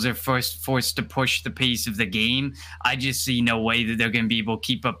the Eagles are forced to push the pace of the game. I just see no way that they're going to be able to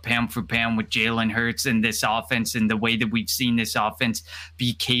keep up pound for pound with Jalen Hurts and this offense, and the way that we've seen this offense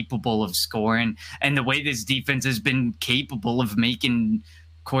be capable of scoring, and the way this defense has been capable of making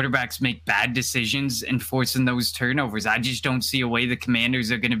quarterbacks make bad decisions and forcing those turnovers. I just don't see a way the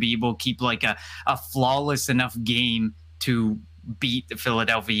Commanders are going to be able to keep like a flawless enough game to beat the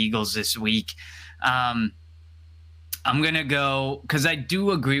Philadelphia Eagles this week. I'm going to go, because I do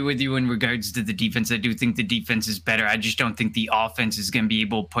agree with you in regards to the defense. I do think the defense is better. I just don't think the offense is going to be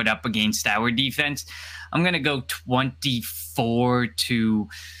able to put up against our defense. I'm going to go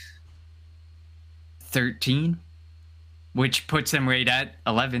 24-13, which puts them right at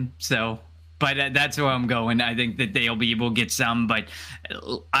 11. So, but that's where I'm going. I think that they'll be able to get some, but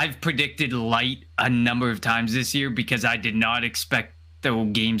I've predicted light a number of times this year because I did not expect the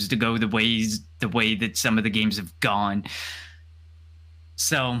games to go the way that some of the games have gone.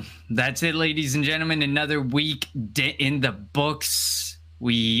 So that's it, ladies and gentlemen. Another week in the books.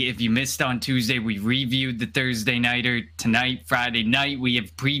 If you missed on Tuesday, we reviewed the Thursday nighter. Tonight, Friday night, we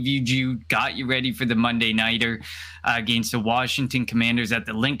have previewed you, got you ready for the Monday nighter against the Washington Commanders at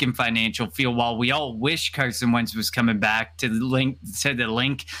the Lincoln Financial Field. While we all wish Carson Wentz was coming back to the link,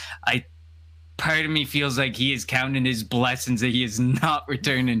 part of me feels like he is counting his blessings that he is not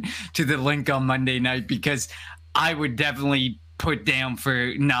returning to the Link on Monday night, because I would definitely put down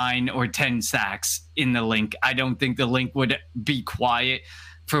for 9 or 10 sacks in the Link. I don't think the Link would be quiet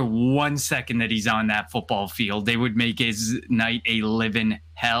for 1 second that he's on that football field. They would make his night a living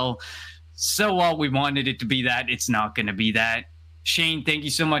hell. So while we wanted it to be that, it's not going to be that. Shane, thank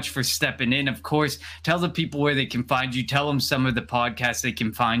you so much for stepping in. Of course, tell the people where they can find you. Tell them some of the podcasts they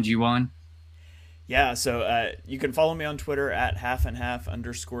can find you on. Yeah, so you can follow me on Twitter at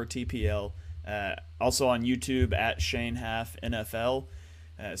halfandhalf_TPL. Also on YouTube at ShaneHalfNFL.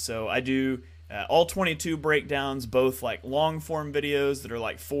 So I do all 22 breakdowns, both like long form videos that are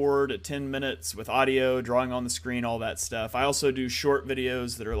like 4 to 10 minutes with audio, drawing on the screen, all that stuff. I also do short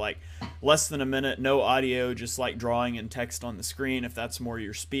videos that are like less than a minute, no audio, just like drawing and text on the screen if that's more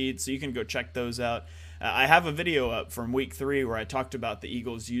your speed. So you can go check those out. I have a video up from week 3 where I talked about the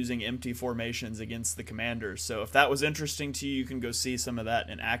Eagles using empty formations against the Commanders. So if that was interesting to you, you can go see some of that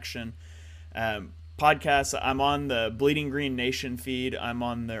in action. Podcasts, I'm on the Bleeding Green Nation feed. I'm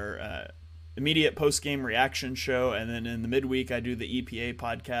on their immediate post-game reaction show, and then in the midweek I do the EPA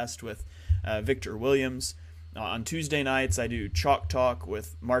podcast with Victor Williams. On Tuesday nights I do Chalk Talk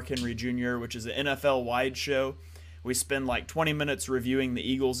with Mark Henry Jr., which is an NFL-wide show. We spend like 20 minutes reviewing the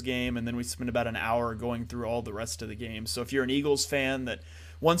Eagles game, and then we spend about an hour going through all the rest of the game. So if you're an Eagles fan that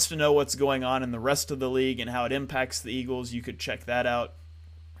wants to know what's going on in the rest of the league and how it impacts the Eagles, you could check that out.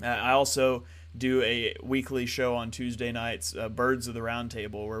 I also do a weekly show on Tuesday nights, Birds of the Round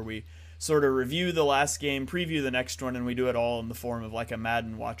Table, where we sort of review the last game, preview the next one, and we do it all in the form of like a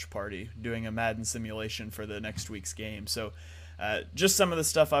Madden watch party, doing a Madden simulation for the next week's game. So just some of the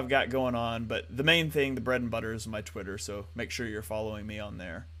stuff I've got going on, but the main thing, the bread and butter, is my Twitter, so make sure you're following me on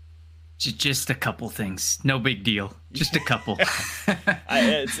there. Just a couple things, no big deal. Just a couple.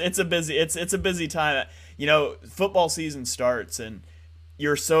 It's a busy time. You know, football season starts, and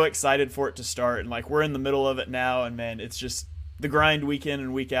you're so excited for it to start, and like we're in the middle of it now, and man, it's just the grind week in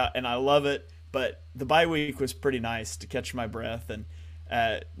and week out, and I love it. But the bye week was pretty nice to catch my breath, and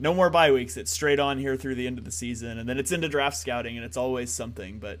no more bye weeks. It's straight on here through the end of the season, and then it's into draft scouting, and it's always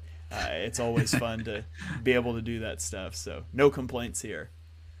something. But it's always fun to be able to do that stuff. So no complaints here.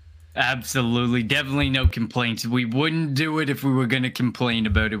 Absolutely. Definitely no complaints. We wouldn't do it if we were going to complain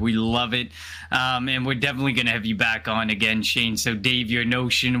about it. We love it. And we're definitely going to have you back on again, Shane. So Dave, your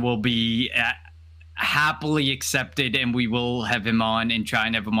notion will be happily accepted, and we will have him on and try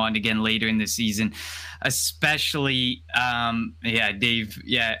and have him on again later in the season. Especially, Dave,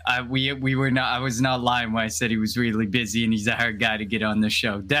 I was not lying when I said he was really busy and he's a hard guy to get on the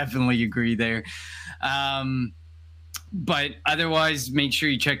show. Definitely agree there. But otherwise, make sure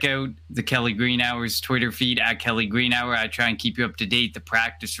you check out the Kelly Greenhour's Twitter feed at Kelly Greenhour. I try and keep you up to date. The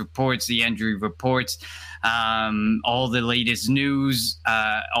practice reports, the injury reports, all the latest news,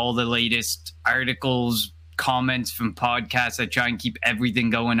 all the latest articles, comments from podcasts. I try and keep everything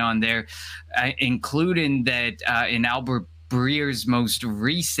going on there, including that in Albert Breer's most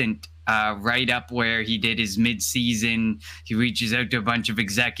recent write-up where he did his mid-season. He reaches out to a bunch of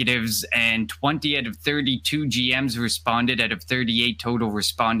executives, and 20 out of 32 GMs responded out of 38 total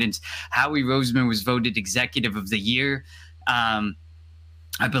respondents. Howie Roseman was voted Executive of the Year. I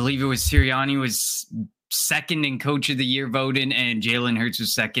believe it was Sirianni was second in Coach of the Year voting, and Jalen Hurts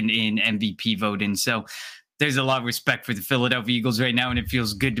was second in MVP voting. So there's a lot of respect for the Philadelphia Eagles right now, and it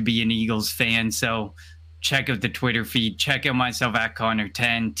feels good to be an Eagles fan. So check out the Twitter feed. Check out myself at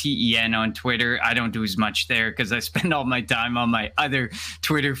Connor10, TEN on Twitter. I don't do as much there because I spend all my time on my other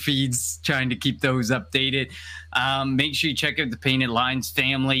Twitter feeds trying to keep those updated. Make sure you check out the Painted Lines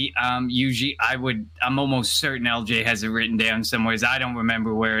family. Usually I'm almost certain LJ has it written down somewhere. I don't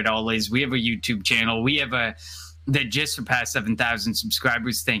remember where it all is. We have a YouTube channel. We have that just surpassed 7,000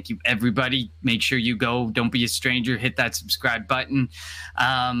 subscribers. Thank you, everybody. Make sure you go. Don't be a stranger. Hit that subscribe button.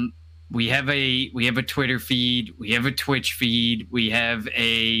 We have a Twitter feed. We have a Twitch feed. We have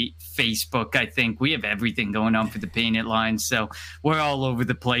a Facebook, I think. We have everything going on for the Painted Lines. So we're all over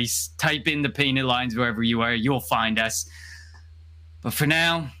the place. Type in the Painted Lines wherever you are. You'll find us. But for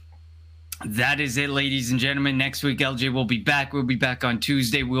now, that is it, ladies and gentlemen. Next week, LJ will be back. We'll be back on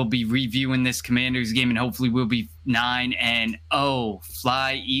Tuesday. We'll be reviewing this Commanders game, and hopefully we'll be 9-0.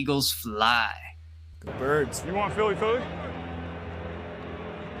 Fly, Eagles, fly. Go Birds. You want Philly?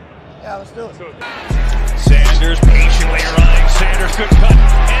 Yeah, let's do it. Sanders patiently eyeing Sanders, good cut,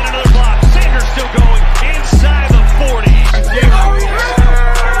 and another block. Sanders still going inside the 40.